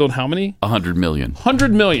 2007 it had sold how many? 100 million.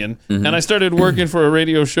 100 million. And I started working for a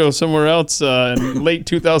radio show somewhere else in late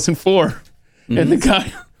 2004. And the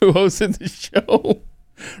guy who hosted the show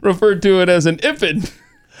referred to it as an IPID.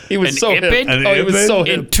 He was so hip. He was so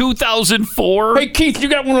hip. In 2004? Hey, Keith, you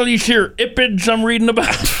got one of these here IPIDs I'm reading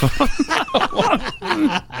about?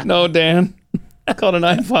 No, Dan. I called an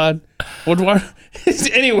iPod.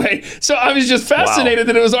 Anyway, so I was just fascinated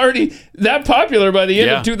that it was already that popular by the end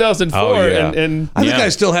of 2004. Oh, yeah. And I think I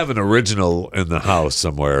still have an original in the house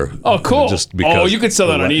somewhere. Oh, cool. Just because you could sell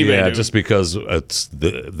that on eBay. Yeah, dude. just because it's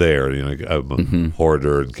there. I'm a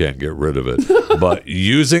hoarder and can't get rid of it. But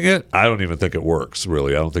using it, I don't even think it works,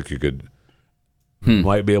 really. I don't think you could.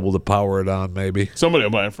 Might be able to power it on, maybe. Somebody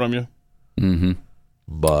will buy it from you. Mm-hmm.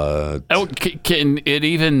 But can it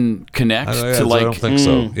even connect to I don't think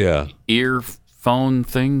so. Yeah, earphone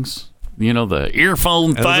things. The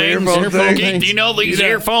earphone things. Earphone thing? Do you know these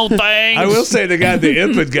earphone things? I will say the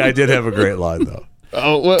IPID guy did have a great line though.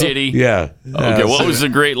 Diddy. Yeah. Okay, what was the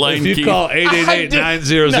great line, If you Keith? call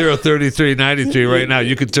 888-900-3393 right now,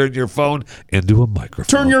 you can turn your phone into a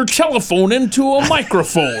microphone. Turn your telephone into a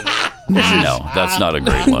microphone. No, that's not a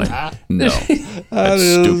great line. No. That That's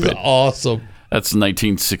is stupid. Awesome. That's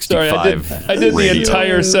 1965. Sorry, I did the radio.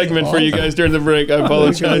 entire segment for you guys during the break. I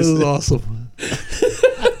apologize. This is awesome.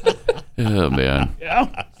 Oh, man.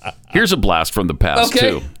 Here's a blast from the past,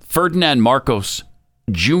 too. Ferdinand Marcos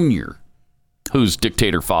Jr., whose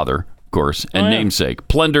dictator father, of course, and namesake,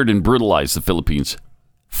 plundered and brutalized the Philippines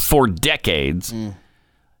for decades,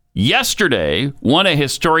 yesterday won a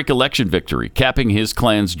historic election victory, capping his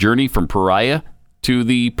clan's journey from pariah to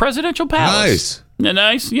the presidential palace.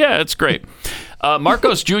 Nice? Yeah, it's great.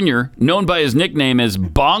 Marcos Jr., known by his nickname as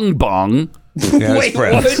Bong Bong. Yeah, his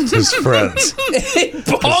friends. His friends.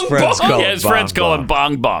 Bong Bong? Yeah, his friends call him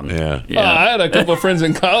Bong Bong. Yeah. I had a couple of friends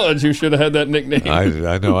in college who should have had that nickname.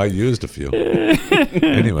 I know. I used a few.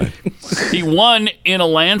 Anyway. He won in a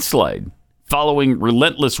landslide following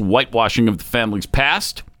relentless whitewashing of the family's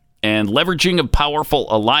past and leveraging of powerful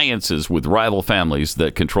alliances with rival families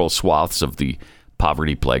that control swaths of the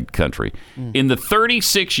poverty-plagued country. In the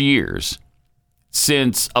 36 years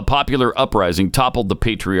since a popular uprising toppled the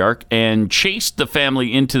patriarch and chased the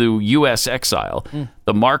family into U.S. exile,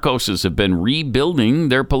 the Marcoses have been rebuilding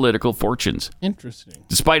their political fortunes. Interesting.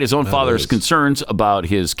 Despite his own father's concerns about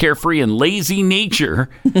his carefree and lazy nature,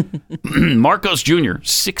 Marcos Jr.,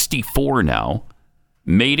 64 now,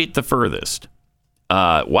 made it the furthest.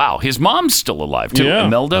 Wow, his mom's still alive, too. Yeah.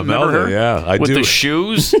 Imelda, remember her? Yeah, I With do. the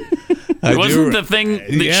shoes. Wasn't the thing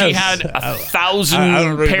that she had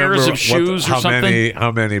 1,000 pairs of shoes or something?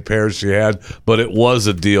 How many pairs she had, but it was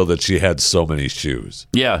a deal that she had so many shoes.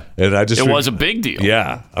 Yeah, and I just it was a big deal.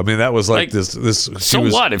 Yeah, I mean that was like this.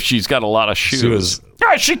 So what if she's got a lot of shoes?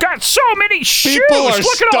 She got so many shoes. People are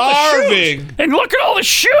look at all the starving. shoes. And look at all the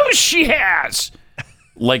shoes she has.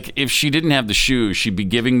 Like, if she didn't have the shoes, she'd be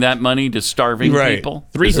giving that money to starving people?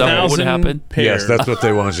 3,000 would happen? Yes, that's what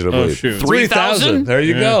they want you to believe. 3,000? There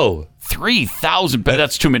you go. 3,000, but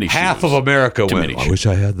that's too many shoes. Half of America went, I wish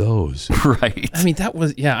I had those. Right. I mean, that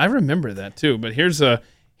was, I remember that too. But here's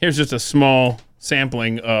just a small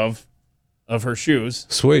sampling of her shoes.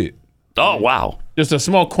 Sweet. Oh, wow. Just a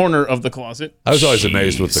small corner of the closet. I was always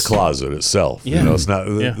amazed with the closet itself. Yeah. You know, it's not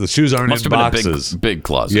the shoes aren't Must in have been boxes. a big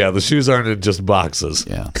closet. Yeah, the shoes aren't in just boxes.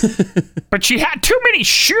 Yeah. But she had too many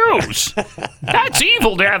shoes. That's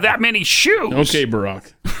evil to have that many shoes. Okay,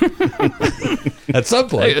 Barack. At some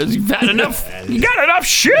point. You've had enough. You got enough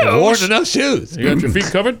shoes. You've worn enough shoes. You got your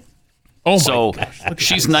feet covered? Oh, so my gosh.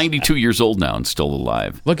 she's 92 years old now and still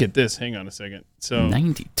alive. Look at this. Hang on a second. So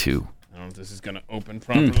 92. I don't know if this is going to open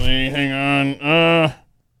properly. Hang on.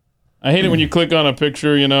 I hate it when you click on a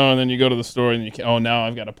picture, and then you go to the store and now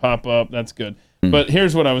I've got to pop up. That's good. But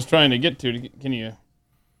here's what I was trying to get to. Can you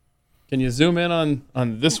zoom in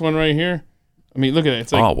on this one right here? I mean, look at it.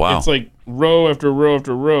 It's like, It's like row after row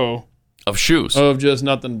after row of shoes. Of just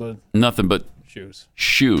nothing but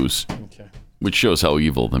shoes. Okay. Which shows how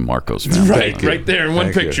evil the Marcos family is. Right there in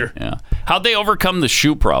one picture. Yeah. How'd they overcome the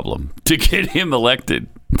shoe problem to get him elected?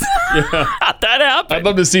 Yeah. How'd that happen? I'd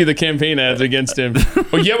love to see the campaign ads against him.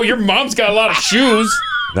 Well, your mom's got a lot of shoes.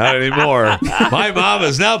 Not anymore. My mom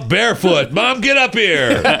is now barefoot. Mom, get up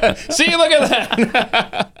here. See, look at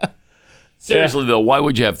that. Seriously, though, why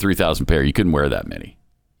would you have 3,000 pair? You couldn't wear that many.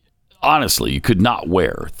 Honestly, you could not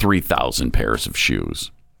wear 3,000 pairs of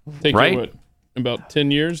shoes. Take right? you, what, about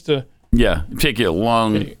 10 years to... Yeah, it'd take you a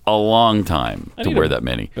long time to wear that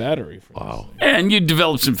many. Battery for And you'd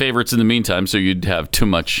develop some favorites in the meantime, so you'd have too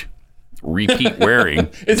much repeat wearing.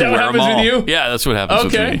 Is that what happens with you? Yeah, that's what happens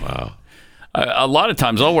with me. Wow. A lot of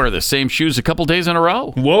times I'll wear the same shoes a couple days in a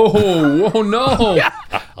row. Whoa, no. Yeah.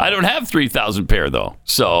 I don't have 3,000 pair, though,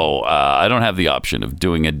 so I don't have the option of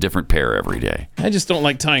doing a different pair every day. I just don't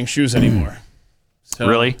like tying shoes anymore. So,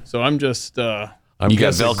 really? So I'm just... I'm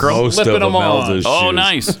guessing Velcro? most of Imelda's shoes. Oh,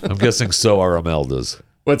 nice. I'm guessing so are Imelda's.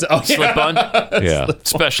 What's slip-on? Yeah.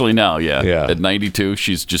 Especially now, yeah. At 92,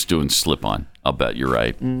 she's just doing slip-on. I'll bet you're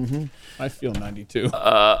right. Mm-hmm. I feel 92.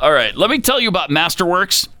 All right, let me tell you about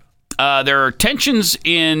Masterworks. There are tensions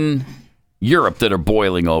in Europe that are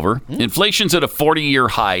boiling over. Inflation's at a 40-year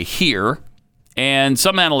high here, and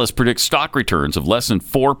some analysts predict stock returns of less than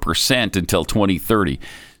 4% until 2030.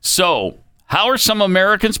 So, how are some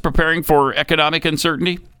Americans preparing for economic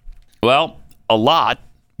uncertainty? Well, a lot.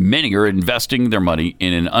 Many are investing their money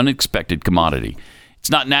in an unexpected commodity. It's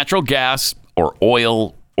not natural gas or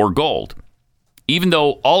oil or gold. Even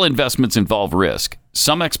though all investments involve risk,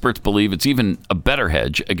 some experts believe it's even a better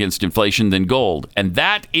hedge against inflation than gold, and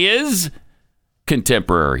that is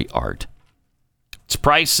contemporary art. Its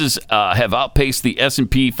prices have outpaced the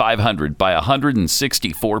S&P 500 by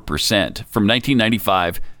 164% from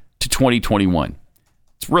 1995 to 2021.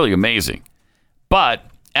 It's really amazing. But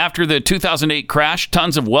after the 2008 crash,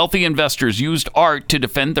 tons of wealthy investors used art to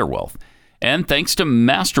defend their wealth. And thanks to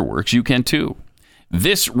Masterworks, you can too.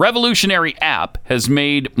 This revolutionary app has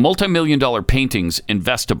made multi-million-dollar paintings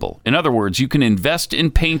investable. In other words, you can invest in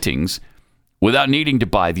paintings without needing to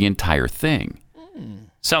buy the entire thing.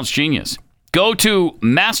 Sounds genius. Go to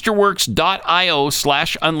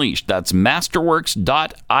masterworks.io/unleashed. That's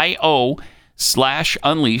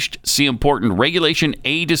masterworks.io/unleashed. See important Regulation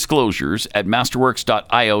A disclosures at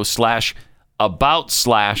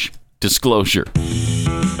masterworks.io/about/disclosure.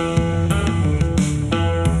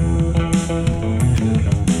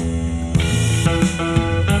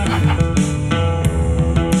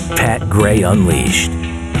 Pat Gray Unleashed.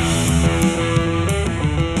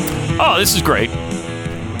 Oh, this is great.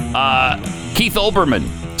 Keith Olbermann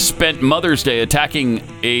spent Mother's Day attacking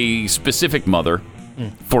a specific mother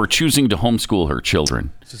for choosing to homeschool her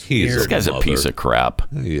children. This guy's a piece of crap.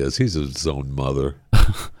 He is. He's his own mother.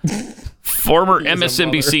 Former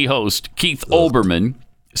MSNBC host Keith Olbermann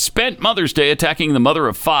spent Mother's Day attacking the mother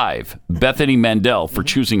of 5, Bethany Mandel, for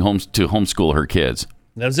choosing to homeschool her kids.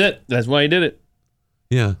 That's it. That's why he did it.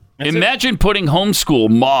 Yeah. Imagine putting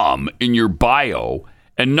homeschool mom in your bio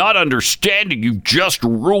and not understanding you just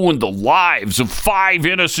ruined the lives of 5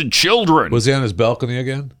 innocent children. Was he on his balcony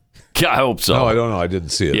again? I hope so. No, I don't know. I didn't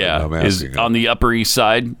see it. Yeah. I'm Is asking on the Upper East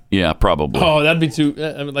Side? Yeah, probably. Oh, that'd be too...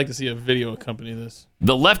 I would like to see a video accompany this.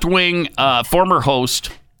 The left-wing former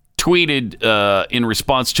host tweeted in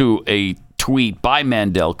response to a tweet by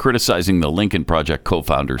Mandel criticizing the Lincoln Project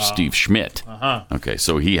co-founder Steve Schmidt. Okay,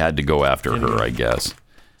 so he had to go after her, I guess.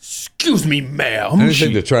 Excuse me, ma'am.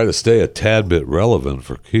 Anything to try to stay a tad bit relevant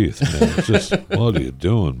for Keith, man. It's just, what are you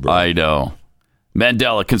doing, bro? I know.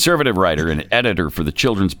 Mandel, a conservative writer and editor for the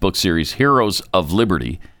children's book series Heroes of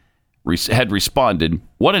Liberty, had responded,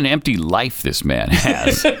 "What an empty life this man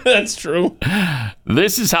has." That's true.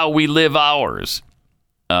 "This is how we live ours."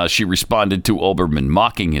 She responded to Olbermann,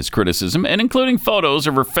 mocking his criticism and including photos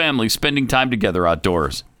of her family spending time together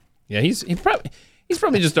outdoors. Yeah, he's probably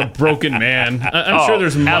just a broken man. I'm sure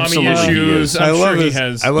there's mommy issues. I'm sure he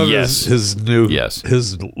has. I love his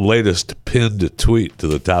latest pinned tweet to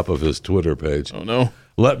the top of his Twitter page. Oh, no.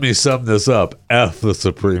 "Let me sum this up. F the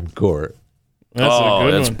Supreme Court."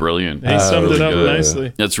 That's brilliant. He summed it up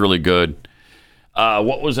nicely. That's really good.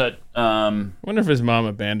 What was that? I wonder if his mom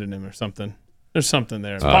abandoned him or something. There's something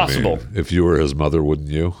there. It's possible. If you were his mother, wouldn't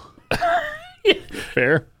you?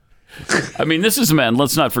 Fair. I mean, this is a man,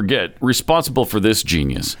 let's not forget, responsible for this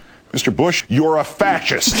genius. Mr. Bush, you're a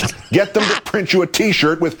fascist. Get them to print you a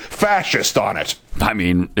T-shirt with fascist on it. I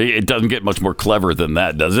mean, it doesn't get much more clever than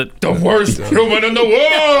that, does it? The worst human in the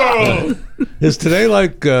world! Is today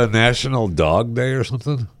like National Dog Day or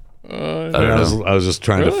something? I don't know. I was just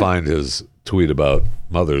trying to find his tweet about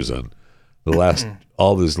mothers, and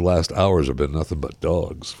all these last hours have been nothing but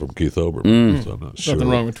dogs from Keith Olbermann. So I'm not sure. Nothing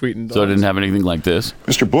wrong with tweeting dogs. So I didn't have anything like this?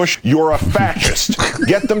 Mr. Bush, you're a fascist.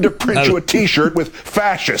 Get them to print you a T-shirt with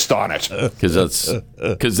fascist on it.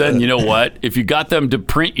 Because then, you know what? If you got them to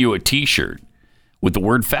print you a T-shirt with the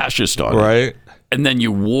word fascist on it, and then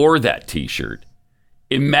you wore that T-shirt,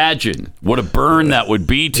 imagine what a burn that would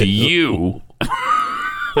be to you.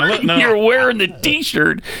 You're wearing the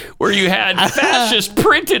T-shirt where you had fascist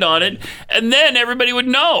printed on it, and then everybody would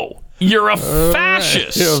know you're a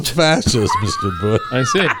fascist. You're a fascist, Mr. Bush.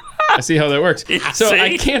 I see how that works. So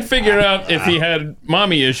I can't figure out if he had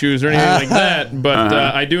mommy issues or anything like that, but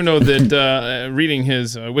I do know that reading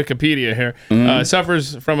his Wikipedia here,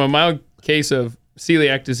 suffers from a mild case of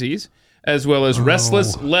celiac disease, as well as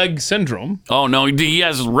restless leg syndrome. Oh, no. He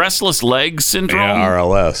has restless leg syndrome? Yeah,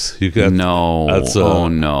 RLS.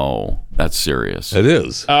 No. That's serious. It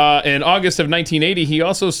is. In August of 1980, he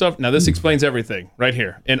also suffered... Now, this explains everything right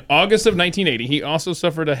here. In August of 1980, he also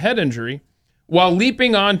suffered a head injury while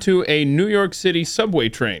leaping onto a New York City subway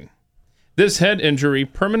train. This head injury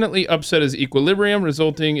permanently upset his equilibrium,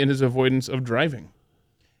 resulting in his avoidance of driving.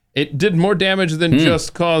 It did more damage than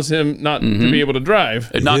just cause him not to be able to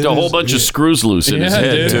drive. It knocked a whole bunch of screws loose in his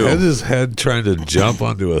head, too. Had his head trying to jump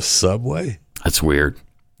onto a subway? That's weird.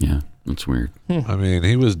 Yeah, that's weird. I mean,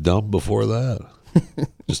 he was dumb before that.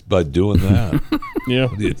 Just by doing that. Yeah.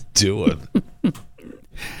 What are you doing?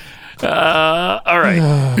 All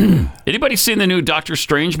right. Anybody seen the new Doctor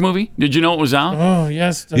Strange movie? Did you know it was out? Oh,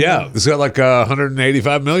 yes. Yeah, it's got like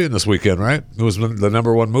 185 million this weekend, right? It was the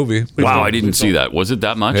number one movie. Wow, I didn't see that. Was it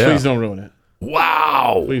that much? Yeah. Please don't ruin it.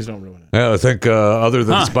 Wow. Please don't ruin it. Yeah, I think other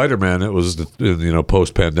than Spider-Man, it was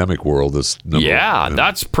post-pandemic world.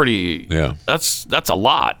 That's pretty. Yeah, that's a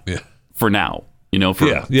lot. For now,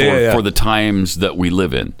 for the times that we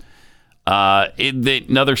live in. Now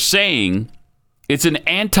they're saying it's an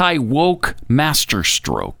anti-woke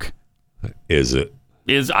masterstroke. Is it?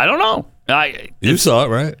 I don't know. You saw it,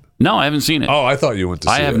 right? No, I haven't seen it. Oh, I thought you went to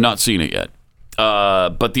see it. I have not seen it yet.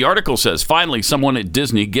 But the article says, finally, someone at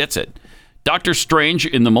Disney gets it. Doctor Strange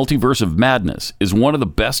in the Multiverse of Madness is one of the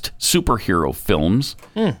best superhero films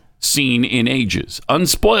seen in ages.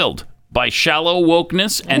 Unspoiled by shallow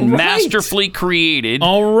wokeness and masterfully created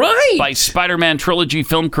by Spider-Man trilogy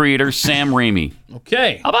film creator Sam Raimi.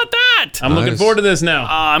 Okay. How about that? I'm looking forward to this now.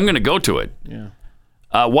 I'm going to go to it. Yeah.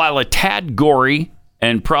 While a tad gory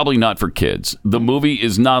and probably not for kids, the movie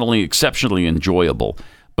is not only exceptionally enjoyable,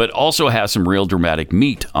 but also has some real dramatic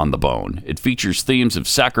meat on the bone. It features themes of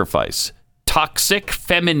sacrifice, toxic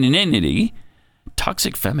femininity.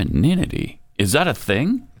 Toxic femininity? Is that a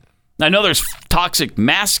thing? I know there's toxic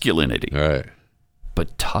masculinity. Right.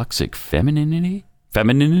 But toxic femininity?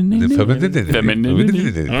 Femininity. It's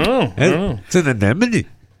an anemone.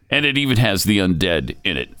 And it even has the undead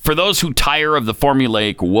in it. For those who tire of the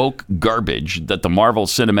formulaic woke garbage that the Marvel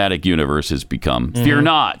Cinematic Universe has become, fear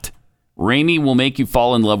not. Raimi will make you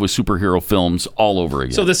fall in love with superhero films all over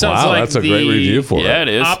again. So this sounds like that's a great review for it. Yeah, it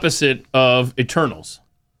is. Opposite of Eternals,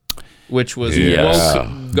 which was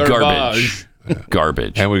woke garbage.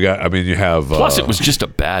 Garbage. And you have... Plus, it was just a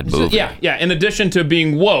bad movie. Yeah. In addition to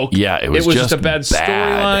being woke, it was just a bad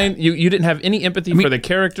storyline. You didn't have any empathy for the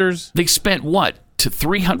characters. They spent, to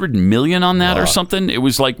 $300 million on that or something? It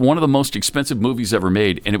was like one of the most expensive movies ever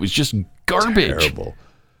made, and it was just garbage. Terrible.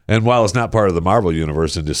 And while it's not part of the Marvel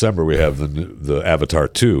universe, in December we have the Avatar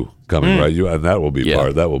 2 coming, right? And that will be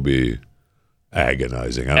that will be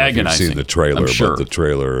agonizing. I don't know if you've seen the trailer, but the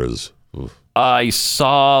trailer is... Oof. I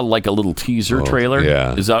saw like a little teaser trailer.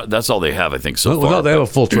 Yeah. That's all they have, I think, so far. No, they have a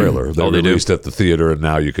full trailer. They they released at the theater, and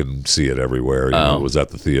now you can see it everywhere. It was at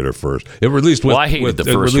the theater first. It released with, I hated the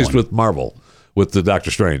first one. with Marvel, with the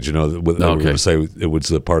Doctor Strange. They were going to say it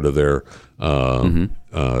was a part of their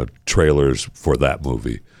trailers for that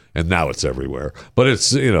movie. And now it's everywhere. But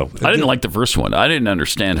it's, I didn't like the first one. I didn't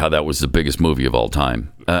understand how that was the biggest movie of all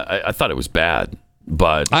time. I thought it was bad.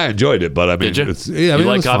 But I enjoyed it, but I mean, did you? It's, you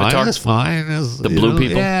like Avatar? It's fine. The blue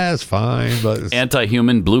people? Yeah, it's fine. But it's,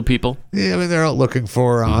 anti-human blue people? Yeah, I mean, they're out looking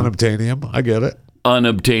for unobtainium. I get it.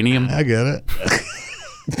 Unobtainium? I get it.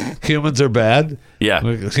 Humans are bad. Yeah.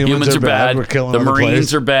 Humans are bad. We're killing the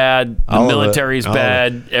Marines place. are bad. The military's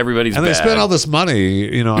bad. Everybody's and bad. they spent all this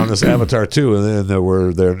money, on this Avatar 2, and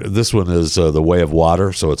then this one is The Way of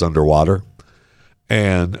Water, so it's underwater.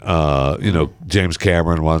 And, James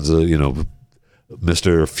Cameron wants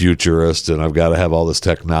Mr. Futurist, and I've got to have all this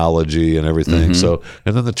technology and everything. So,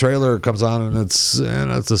 and then the trailer comes on, and it's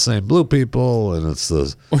the same blue people, and it's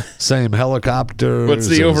the same helicopters. What's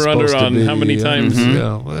the over/under on how many times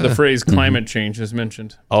the phrase climate change is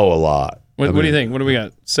mentioned? Oh, a lot. What do you think? What do we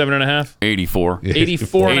got? 7.5? 84.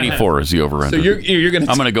 84 is the over/under. So you're going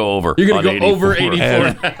to. I'm going to go over. You're going to go over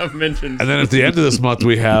 84.5 mentions. And then at the end of this month,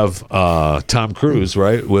 we have Tom Cruise,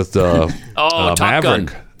 right, with Top Maverick. Gun.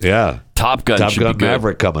 Yeah. Top Gun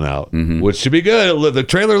Maverick coming out, which should be good. The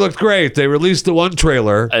trailer looked great. They released the one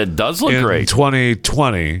trailer. It does look in great.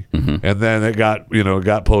 2020, and then it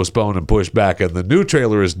got postponed and pushed back. And the new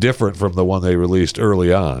trailer is different from the one they released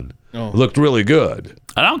early on. Oh. It looked really good.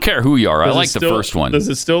 I don't care who you are. I like the first one. Does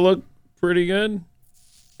it still look pretty good?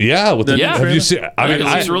 Yeah, have you seen?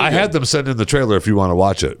 I had them send in the trailer if you want to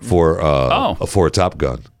watch it for Top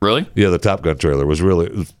Gun. Really? Yeah, the Top Gun trailer was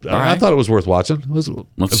really. I thought it was worth watching. Let's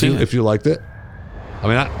see if you liked it. I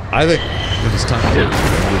mean, I think it's time to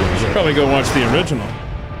should probably go watch the original.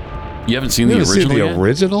 You haven't seen the original? Seen the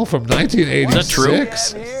original from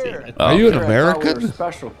 1986? Is that true? Are you an American?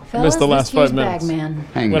 Special. I missed the last 5 minutes.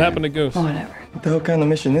 What happened to Goose? Oh, whatever. What the hell kind of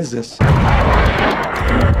mission is this?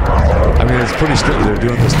 I mean, it's pretty strict. They're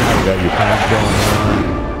doing this now. You got your pack going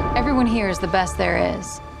on. Everyone here is the best there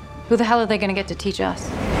is. Who the hell are they going to get to teach us?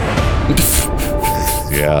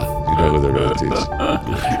 Yeah, you know who they're going to teach.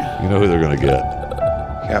 You know who they're going to get.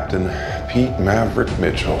 Captain Pete Maverick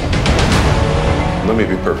Mitchell. Let me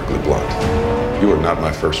be perfectly blunt. You are not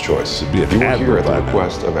my first choice. You are here at the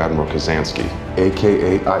request of Admiral Kazansky,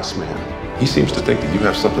 a.k.a. Iceman. He seems to think that you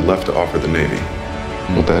have something left to offer the Navy.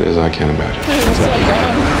 What that is, I can't imagine.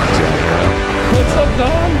 What's up,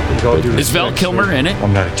 Don? Is Val Kilmer in it?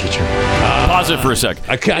 I'm not a teacher. Pause it for a sec.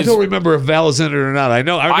 I don't remember if Val is in it or not. I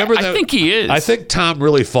remember that. I think he is. I think Tom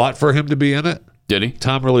really fought for him to be in it. Did he?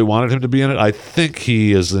 Tom really wanted him to be in it. I think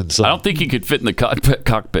he is in some. I don't think he could fit in the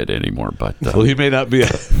cockpit anymore, but well, he may not be.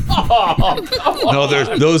 No,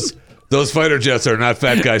 there's those fighter jets are not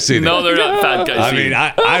fat guy seating. No, they're not fat guy seating.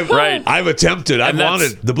 I've attempted. I've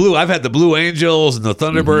wanted the blue. I've had the Blue Angels and the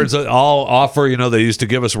Thunderbirds all offer. They used to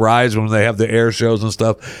give us rides when they have the air shows and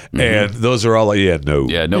stuff, and those are all like, no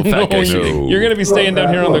fat guy seating. You're going to be staying down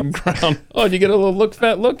here on the ground. Oh, you get a little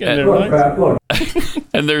fat look in there, right?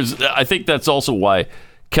 And I think that's also why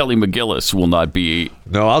Kelly McGillis will not be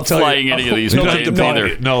flying any of these planes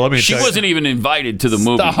either. No, let me She tell you. wasn't even invited to the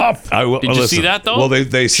movie. Stop. Did you see that, though? Well,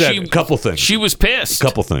 they said a couple things. She was pissed. A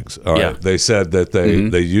couple things. All right. Yeah. They said that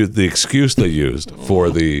they used the excuse they used for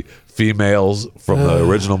the females from the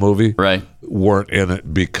original movie weren't in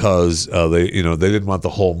it because they didn't want the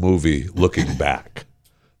whole movie looking back.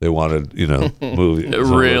 They wanted, movie.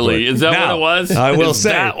 Really? Is that what it was? I will say.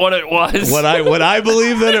 Is that what it was? What I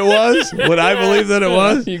believe that it was. What I believe that it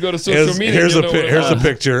was. You go to social media. Here's a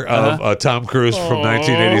picture of Tom Cruise from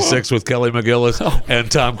 1986 with Kelly McGillis and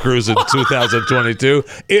Tom Cruise in 2022.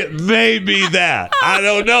 It may be that. I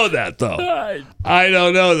don't know that though.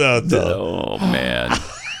 Oh man.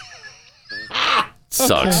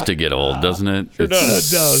 Sucks to get old, doesn't it? Sure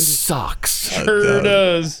does. It does. Sucks. Sure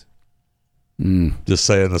does. Just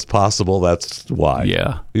saying it's possible. That's why.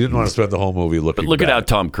 Yeah. You didn't want to spend the whole movie looking. But look back. at how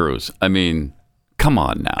Tom Cruise. I mean, come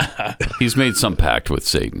on now. He's made some pact with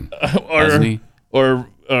Satan, hasn't he? Or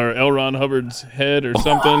L. Ron Hubbard's head or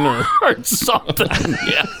something. Or something.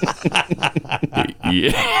 Yeah.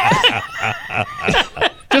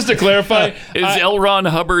 Just to clarify, is L. Ron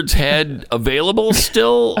Hubbard's head available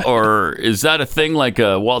still, or is that a thing like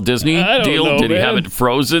a Walt Disney deal? Know, Did he man. have it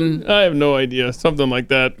frozen? I have no idea. Something like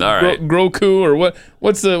that. All right. Groku or what?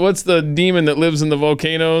 What's the demon that lives in the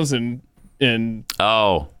volcanoes and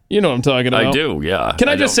oh, you know what I'm talking about? I do. Yeah. Can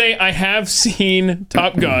I just say I have seen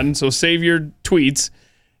Top Gun? So save your tweets.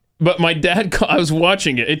 But my dad, I was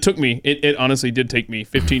watching it. It took me. It honestly did take me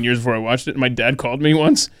 15 years before I watched it. My dad called me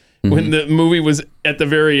once. When the movie was at the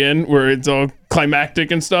very end where it's all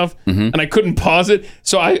climactic and stuff, and I couldn't pause it.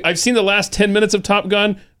 So I've seen the last 10 minutes of Top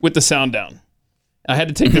Gun with the sound down. I had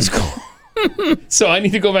to take this call. So I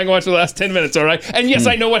need to go back and watch the last 10 minutes, all right? And yes,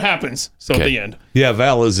 I know what happens. So at the end. Yeah,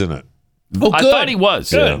 Val is in it. Oh, good. I thought he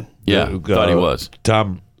was. Good. Yeah, thought he was.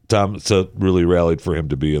 Tom really rallied for him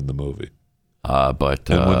to be in the movie. But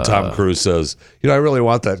when Tom Cruise says, I really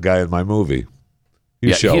want that guy in my movie.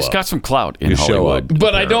 He's got some clout in Hollywood.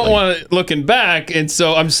 But I don't want it looking back, and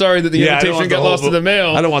so I'm sorry that the invitation got lost in the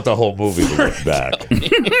mail. I don't want the whole movie to look back.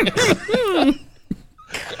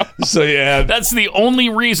 So yeah, that's the only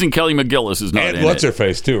reason Kelly McGillis is not in it. What's her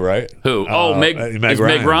face too, right? Who? Meg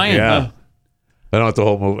Ryan. Yeah. I don't want the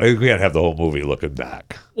whole movie. We gotta have the whole movie looking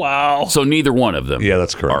back. Wow. So neither one of them. Yeah,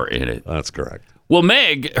 that's correct. Are in it. That's correct. Well,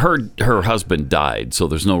 Meg, her husband died, so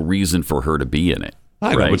there's no reason for her to be in it.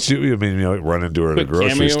 I know, but run into her at a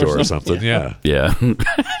grocery store or something. Yeah.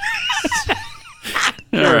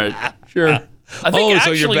 All right. Sure. I think so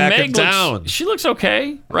you're back Meg in town. She looks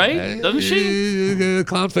okay, right? Doesn't she?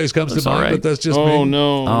 Clown face comes to mind, right. but that's just me. Oh,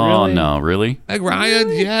 no. Oh, really? no. Really? Meg Ryan,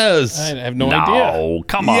 yes. I have no idea. No,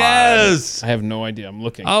 come on. Yes. I have no idea. I'm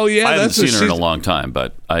looking. Oh, yeah. I haven't seen her in a long time,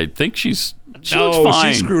 but I think she looks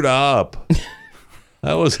fine. She screwed up.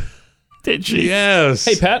 That was... Did she? Yes.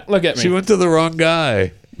 Hey, Pat, look at me. She went to the wrong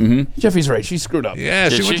guy. Jeffy's right. She screwed up. Yeah,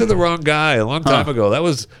 she went to the wrong guy a long time ago.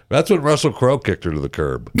 That's when Russell Crowe kicked her to the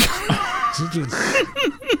curb.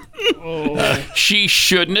 She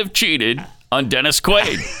shouldn't have cheated on Dennis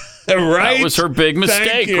Quaid. Right? That was her big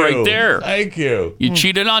mistake right there. Thank you. You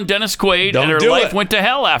cheated on Dennis Quaid, and her life went to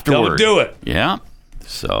hell afterward. Don't do it. Yeah.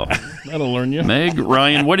 So that'll learn you. Meg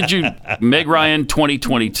Ryan, what did you... Meg Ryan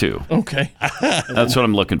 2022. Okay. That's what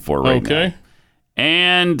I'm looking for right now. Okay.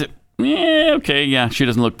 And, she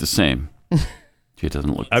doesn't look the same. She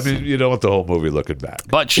doesn't look the same. You don't want the whole movie looking back.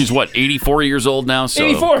 But she's, 84 years old now? So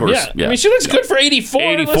 84, of course, yeah. I mean, she looks good for 84.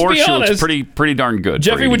 84, let's be she honest. looks pretty darn good.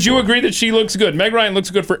 Jeffy, would you agree that she looks good? Meg Ryan looks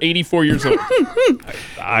good for 84 years old.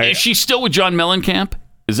 Is she still with John Mellencamp?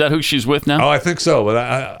 Is that who she's with now? Oh, I think so. But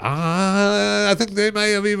I think they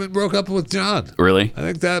may have even broke up with John. Really? I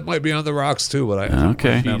think that might be on the rocks too, but I don't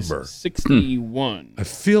remember. She's 61. I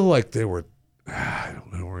feel like they were... I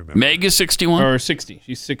don't remember. Meg is 61? Or 60.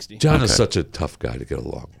 She's 60. John is such a tough guy to get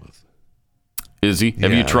along with. Is he?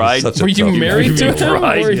 Have you tried? Were you married to him?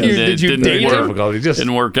 Did you date him?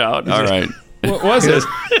 Didn't work out. All right. What was it?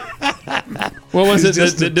 What was He's it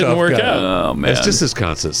just that a didn't tough work guy. out? Oh, man. It's just his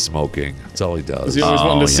constant smoking. That's all he does. Is he always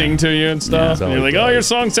wanting to sing to you and stuff? Yeah. And you're like, oh, your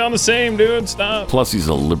songs sound the same, dude. Stop. Plus, he's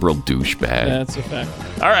a liberal douchebag. That's a fact.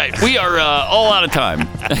 All right, we are all out of time.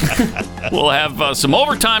 We'll have some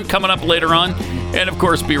overtime coming up later on. And, of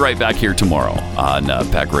course, be right back here tomorrow on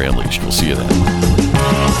Pat Gray Unleashed. We'll see you then.